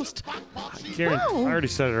ghost! Karen, I no. already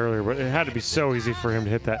said it earlier, but it had to be so easy for him to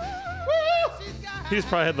hit that. He just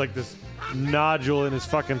probably had like this nodule in his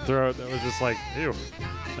fucking throat that was just like, ew.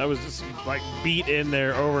 That was just like beat in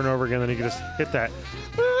there over and over again, and he could just hit that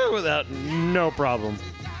without no problem.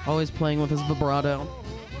 Always playing with his vibrato.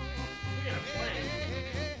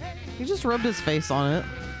 He just rubbed his face on it.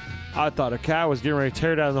 I thought a cow was getting ready to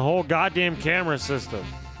tear down the whole goddamn camera system.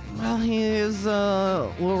 Well, he is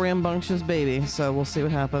a little rambunctious baby, so we'll see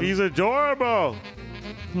what happens. He's adorable.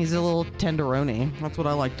 He's a little tenderoni. That's what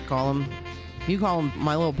I like to call him. You call him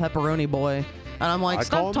my little pepperoni boy. And I'm like, I call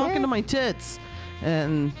stop him talking that? to my tits.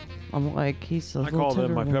 And I'm like, he's a I little call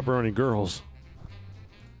them my tenderoni. pepperoni girls.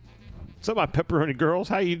 What's up, my pepperoni girls?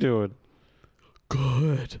 How you doing?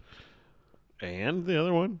 Good. And the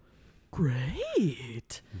other one?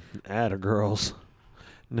 Great. Atta girls.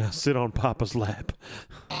 Now sit on Papa's lap.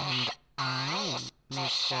 I'm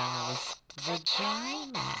Michelle's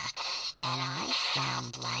vagina, and I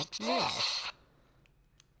sound like this.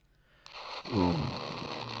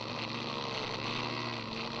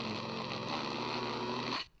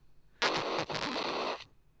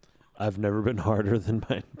 I've never been harder than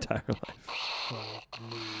my entire life.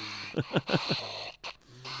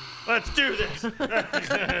 Let's do this.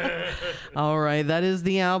 All right, that is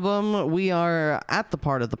the album. We are at the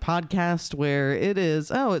part of the podcast where it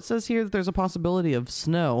is. Oh, it says here that there's a possibility of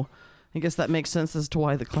snow. I guess that makes sense as to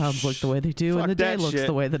why the clouds look the way they do Fuck and the day that looks shit.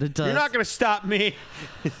 the way that it does. You're not going to stop me.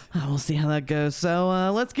 We'll see how that goes.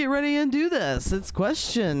 So let's get ready and do this. It's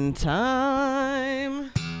question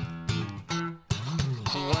time.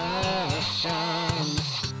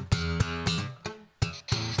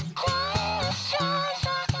 Questions,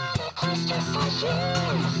 I got a question for you.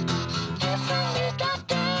 It's only got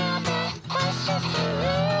damn question for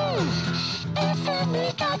you.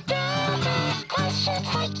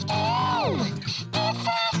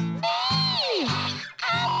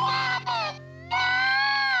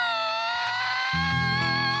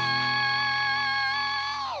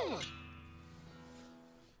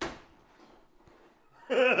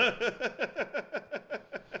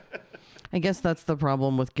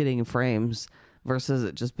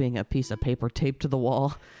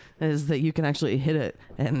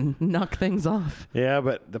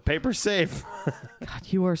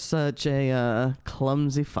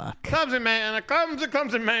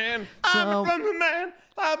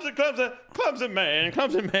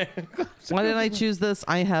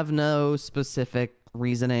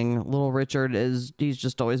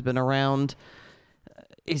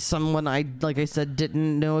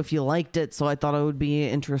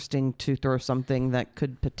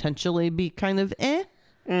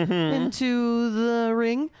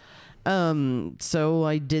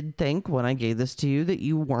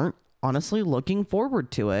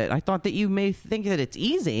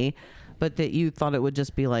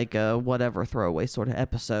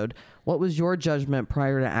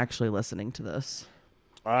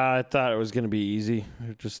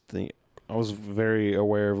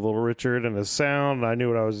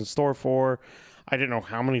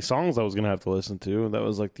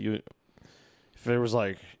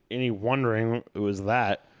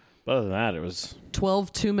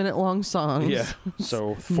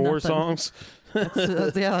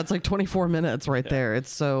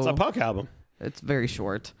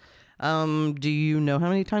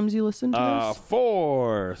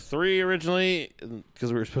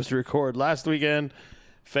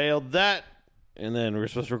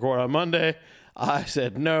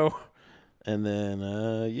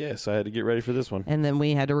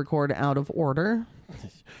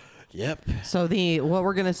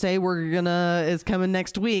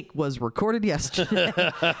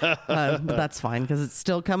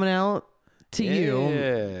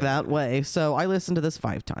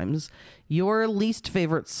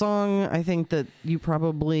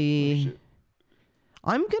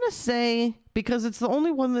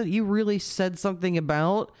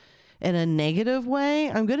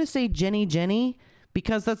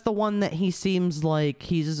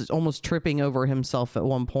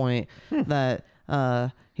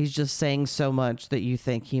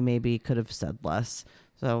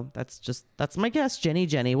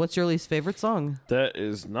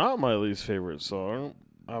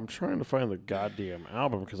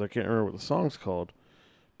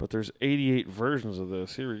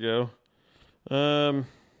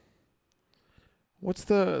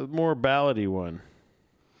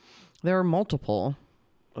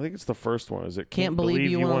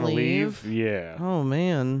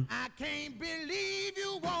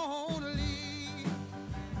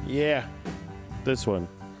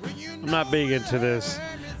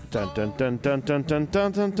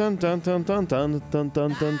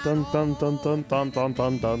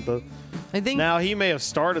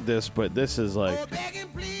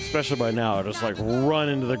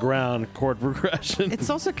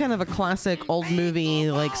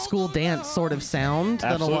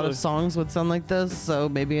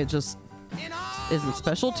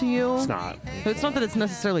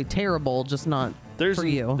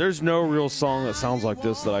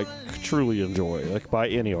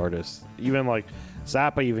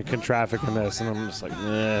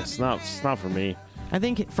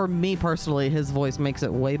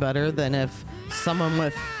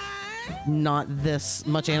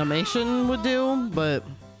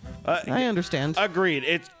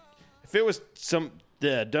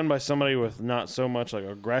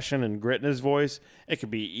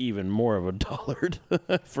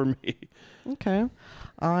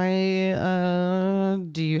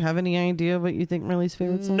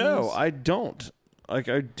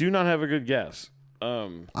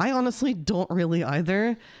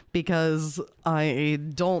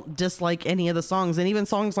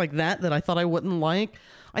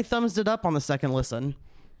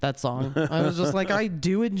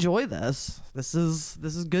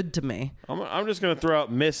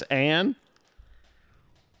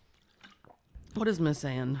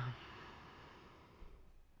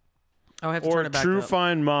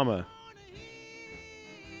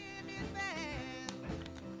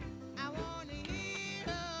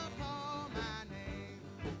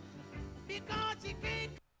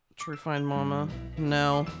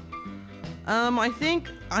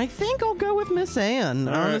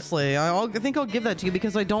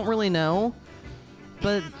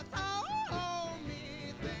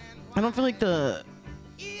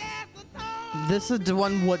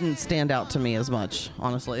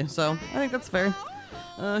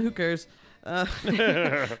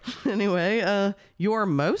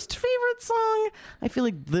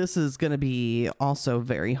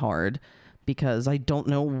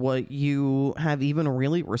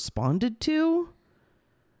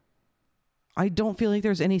 I don't feel like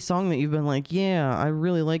there's any song that you've been like, yeah, I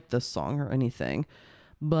really like this song or anything.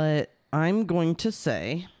 But I'm going to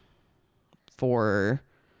say for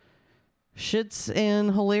shits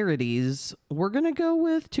and hilarities, we're going to go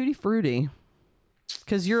with Tutti Frutti.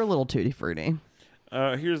 Because you're a little Tutti Frutti.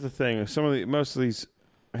 Here's the thing.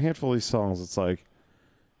 A handful of these songs, it's like,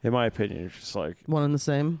 in my opinion, it's just like One and the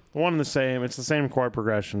same. one and the same. It's the same chord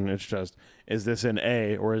progression. It's just, is this in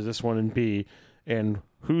A or is this one in B? And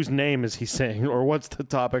whose name is he saying? Or what's the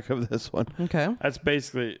topic of this one? Okay. That's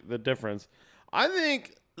basically the difference. I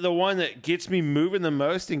think the one that gets me moving the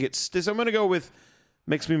most and gets this, I'm going to go with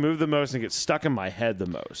makes me move the most and gets stuck in my head the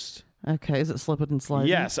most. Okay. Is it Slippin' and Sliding?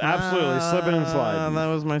 Yes, absolutely. Slippin' and Sliding. That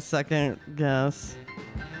was my second guess.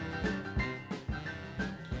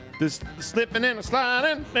 This slipping and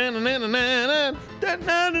sliding.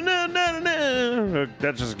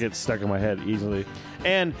 That just gets stuck in my head easily.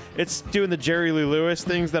 And it's doing the Jerry Lee Lewis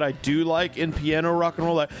things that I do like in piano rock and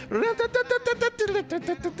roll. Like,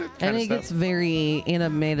 And he gets very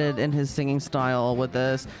animated in his singing style with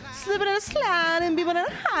this slipping and sliding, people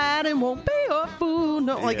that hide and won't be your fool.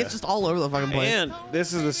 No, like Yeah. it's just all over the fucking place. And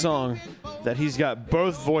this is the song that he's got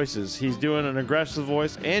both voices. He's doing an aggressive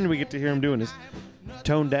voice, and we get to hear him doing his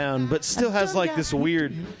toned down, but still has like this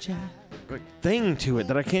weird like, thing to it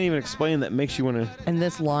that I can't even explain that makes you want to. And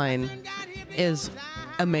this line is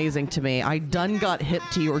amazing to me. I done got hip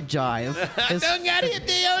to your jive.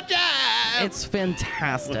 It's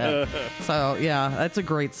fantastic. So yeah, that's a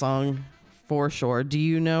great song for sure. Do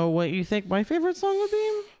you know what you think my favorite song would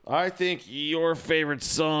be? I think your favorite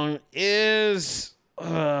song is.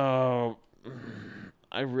 I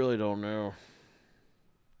really don't know.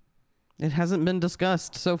 It hasn't been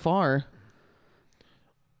discussed so far.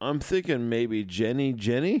 I'm thinking maybe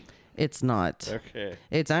Jenny. It's not. Okay.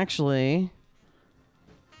 It's actually.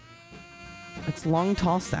 It's Long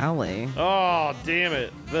Tall Sally. Oh, damn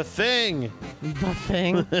it. The Thing. The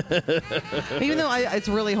Thing. Even though it's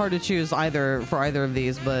really hard to choose either of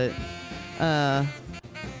these, but It's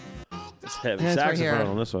heavy Yeah, it's right here. saxophone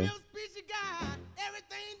on this one. Species guy,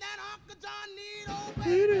 everything that Uncle John need, oh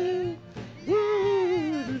baby.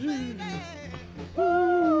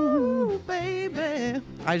 baby.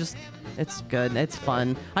 It's good. It's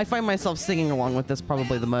fun. I find myself singing along with this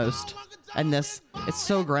probably the most. And this, it's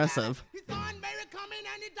so aggressive. He saw Aunt Mary coming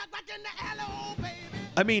and he ducked back in the alley, oh baby.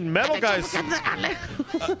 I mean, metal guys.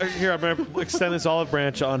 Here, I'm going to extend this olive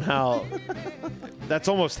branch on how that's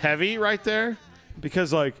almost heavy right there.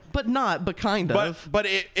 Because, like, But not, but kind of. but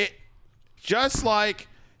it just like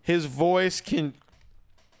his voice can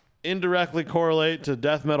indirectly correlate to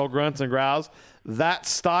death metal grunts and growls, that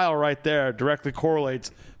style right there directly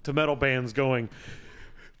correlates to metal bands going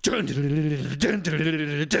and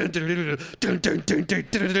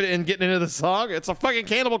getting into the song. It's a fucking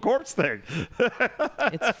Cannibal Corpse thing.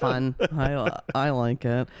 It's fun. I like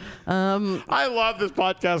it. I love this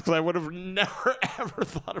podcast because I would have never ever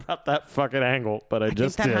thought about that fucking angle, but I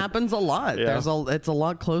just think that did. happens a lot. Yeah. It's a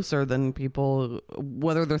lot closer than people,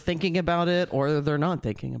 whether they're thinking about it or they're not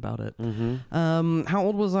thinking about it. Mm-hmm. How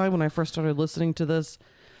old was I when I first started listening to this?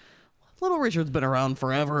 Little Richard's been around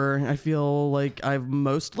forever. I feel like I've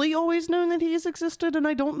mostly always known that he's existed, and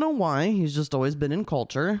I don't know why. He's just always been in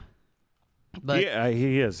culture. But Yeah,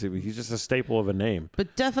 he is. He's just a staple of a name.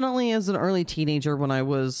 But definitely as an early teenager, when I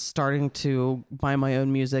was starting to buy my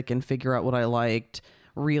own music and figure out what I liked,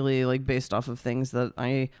 really like based off of things that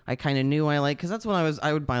I kind of knew I liked, because that's when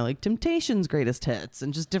I would buy like Temptations' greatest hits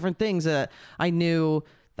and just different things that I know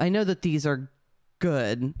that these are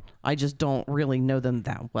good. I just don't really know them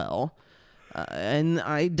that well. And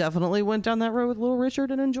I definitely went down that road with Little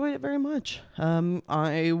Richard and enjoyed it very much.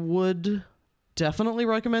 I would definitely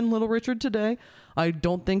recommend Little Richard today. I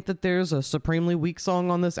don't think that there's a supremely weak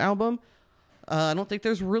song on this album. I don't think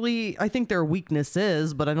there's really... I think their weakness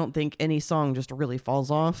is, but I don't think any song just really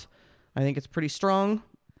falls off. I think it's pretty strong.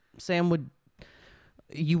 Sam,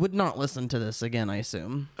 you would not listen to this again, I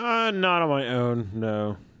assume. Not on my own.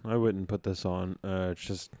 No, I wouldn't put this on. It's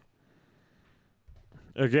just...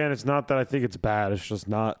 Again, it's not that I think it's bad. It's just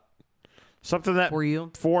not something that... For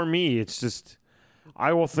you? For me, it's just...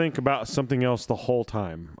 I will think about something else the whole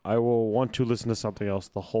time. I will want to listen to something else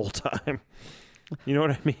the whole time. You know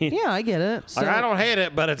what I mean? Yeah, I get it. So, Like, I don't hate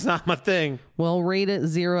it, but it's not my thing. well, rate it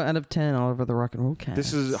 0 out of 10 all over the Rock and Roll Cast.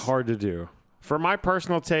 This is hard to do. For my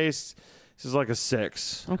personal taste, this is like a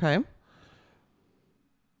 6. Okay.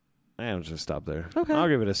 I'm just stop there. Okay. I'll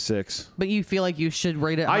give it a 6. But you feel like you should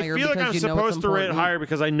rate it I higher feel like because I'm you know it's supposed to rate it important? higher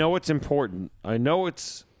because I know it's important. I know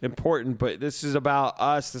it's important, but this is about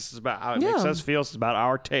us. This is about how it makes Yeah. us feel. It's about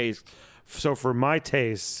our taste. So for my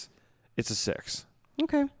taste, it's a 6.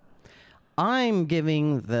 Okay. I'm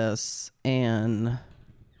giving this I'm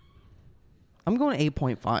going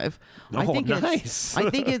 8.5. I Oh, think nice. I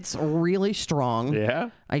think it's really strong. Yeah.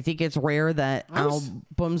 I think it's rare that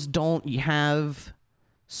albums don't have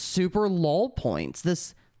super lull points.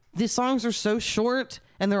 These songs are so short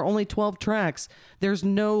and they're only 12 tracks. There's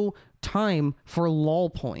no time for lull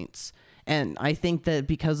points. And I think that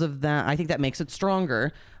because of that, I think that makes it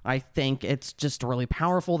stronger. I think it's just really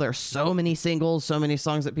powerful. There's so many singles, so many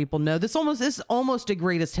songs that people know. This is almost a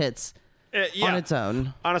greatest hits on its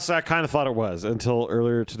own. Honestly, I kind of thought it was until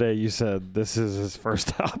earlier today you said this is his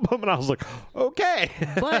first album, and I was like, okay.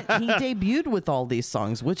 But he debuted with all these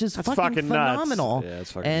songs, which is fucking nuts. phenomenal. Yeah,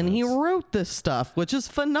 it's fucking and he nuts. wrote this stuff, which is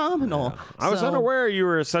phenomenal. I was So, unaware you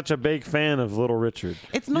were such a big fan of Little Richard.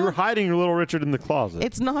 It's You were not- hiding your Little Richard in the closet.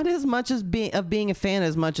 It's not as much as being a fan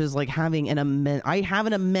as much as like having I have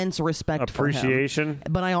an immense respect Appreciation. for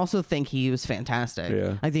him. But I also think he was fantastic.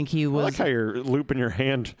 Yeah. I think he I was. like how you're looping your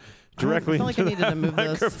hand directly I feel like I into needed that to move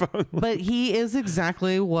microphone. this. But he is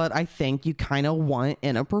exactly what I think you kind of want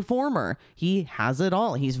in a performer. He has it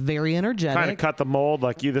all. He's very energetic. Kind of cut the mold,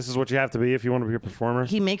 like this is what you have to be if you want to be a performer.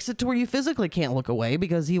 He makes it to where you physically can't look away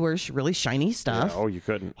because he wears really shiny stuff. Yeah, you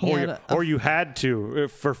couldn't. He Or had you had to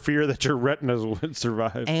for fear that your retinas would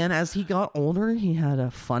survive. And as he got older, he had a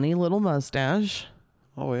funny little mustache.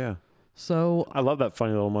 Oh, yeah. So I love that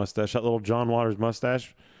funny little mustache, that little John Waters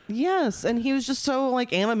mustache. yes, and he was just so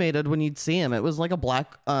like animated when you'd see him. It was like a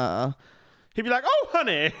black. He'd be like, "Oh,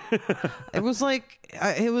 honey." It was like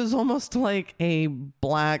it was almost like a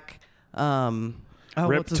black. Rip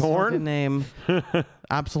what's his Torn? fucking name?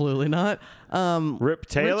 Absolutely not. Rip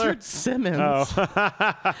Taylor. Richard Simmons.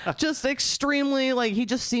 Just extremely like he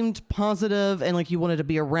just seemed positive and like you wanted to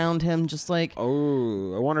be around him. Just like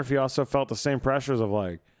Oh, I wonder if he also felt the same pressures of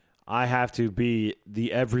like, I have to be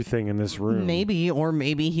the everything in this room. maybe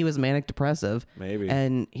he was manic depressive. Maybe.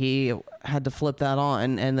 And he had to flip that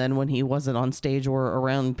on. And then when he wasn't on stage or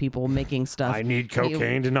around people making stuff, I need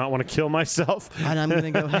cocaine to not want to kill myself. and I'm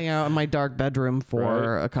gonna go hang out in my dark bedroom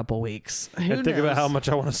for a couple weeks. Who And think about knows? how much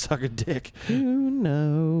I want to suck a dick. Who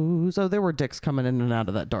knows? Oh, there were dicks coming in and out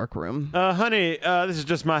of that dark room. Honey, this is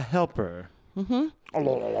just my helper.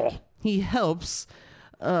 Mm-hmm. He helps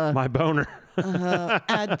My boner.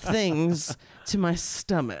 add things to my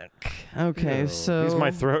stomach. Okay, so He's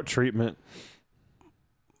my throat treatment.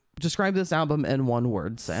 describe this album in one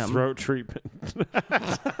word, Sam. Throat treatment.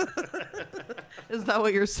 Is that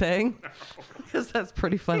what you're saying? Because that's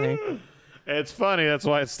pretty funny. It's funny. That's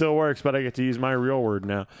why it still works, but I get to use my real word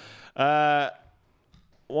now.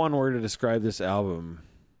 One word to describe this album.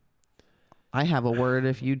 I have a word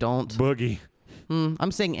if you don't. Boogie.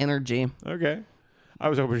 I'm saying energy. Okay. I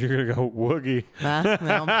was hoping you were going to go woogie.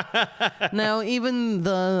 No. No, even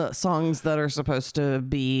the songs that are supposed to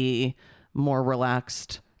be more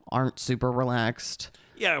relaxed aren't super relaxed.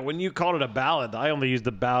 Yeah, when you called it a ballad, I only used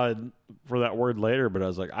the ballad for that word later, but I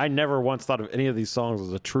was like, I never once thought of any of these songs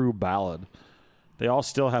as a true ballad. They all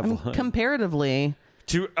still have Comparatively,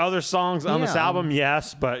 two other songs on this Yeah. album,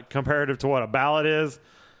 yes, but comparative to what a ballad is,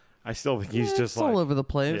 I still think he's just it's like all over the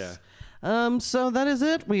place. Yeah. So that is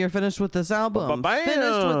it. We are finished with this album. Ba-bam.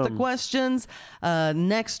 Finished with the questions.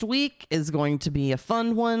 Next week is going to be a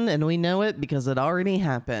fun one, and we know it because it already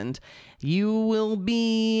happened. You will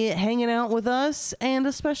be hanging out with us and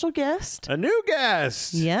a special guest. A new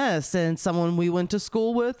guest. Yes, and someone we went to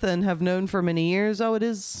school with and have known for many years. Oh, it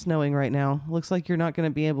is snowing right now. Looks like you're not going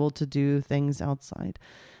to be able to do things outside.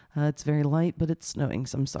 It's very light, but it's snowing,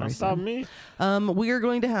 so I'm sorry. Don't stop Sam. me. We are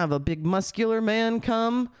going to have a big muscular man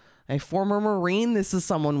come, a former Marine. This is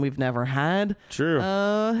someone we've never had. True.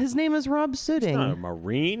 His name is Rob Sitting. Not a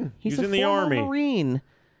Marine. He's He's a in the former Army. Marine.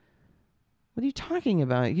 What are you talking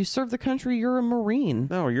about? You serve the country. You're a Marine.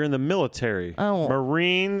 No, you're in the military. Oh.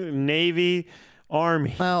 Marine, Navy,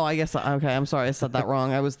 Army, Oh, I guess. Okay, I'm sorry. I said that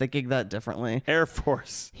wrong. I was thinking that differently. Air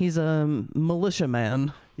Force. He's a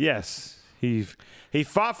militiaman. Yes. He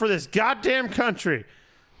fought for this goddamn country,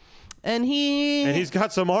 And he's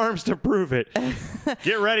got some arms to prove it.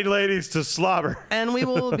 Get ready, ladies, to slobber. And we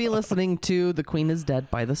will be listening to "The Queen Is Dead"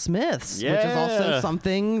 by the Smiths, which is also Yeah.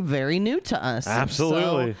 something very new to us.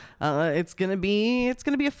 Absolutely. So, it's gonna be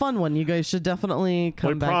a fun one. You guys should definitely come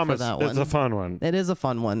We back promise for that one. it's a fun one. It is a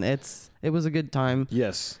fun one. It was a good time.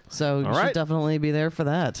 Yes. So you All should right. definitely be there for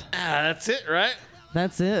that. That's it, right?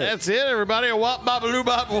 That's it. That's it, everybody. A wop, bop, loo,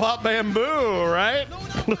 bop, wop, bamboo, right?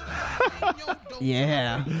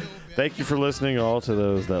 Yeah. Thank you for listening, all to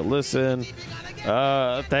those that listen.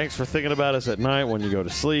 Thanks for thinking about us at night when you go to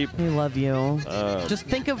sleep. We love you. Just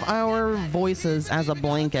think of our voices as a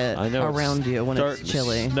blanket I know around you when it's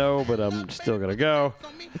chilly. No, but I'm still gonna go.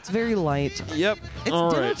 It's very light. Yep. It's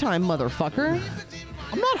all dinner right. time, motherfucker.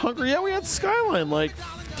 I'm not hungry yet. We had Skyline like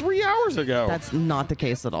 3 hours ago. That's not the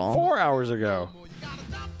case at all. 4 hours ago.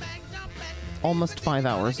 Almost 5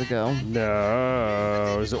 hours ago.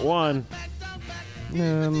 No, is it 1?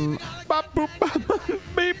 Bop, boop, bop,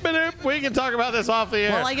 beep, beep. We can talk about this off the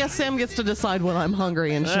air. Well, I guess Sam gets to decide when I'm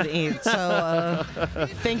hungry and should eat. So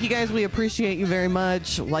thank you guys. We appreciate you very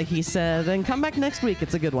much, like he said. And come back next week.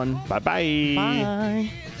 It's a good one. Bye-bye. Bye.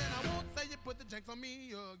 I won't say you put the checks on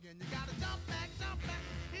me again. You gotta jump back, jump back.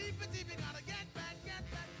 Keep it deep, you gotta get back,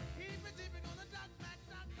 get back. Keep it deep, you gonna duck back.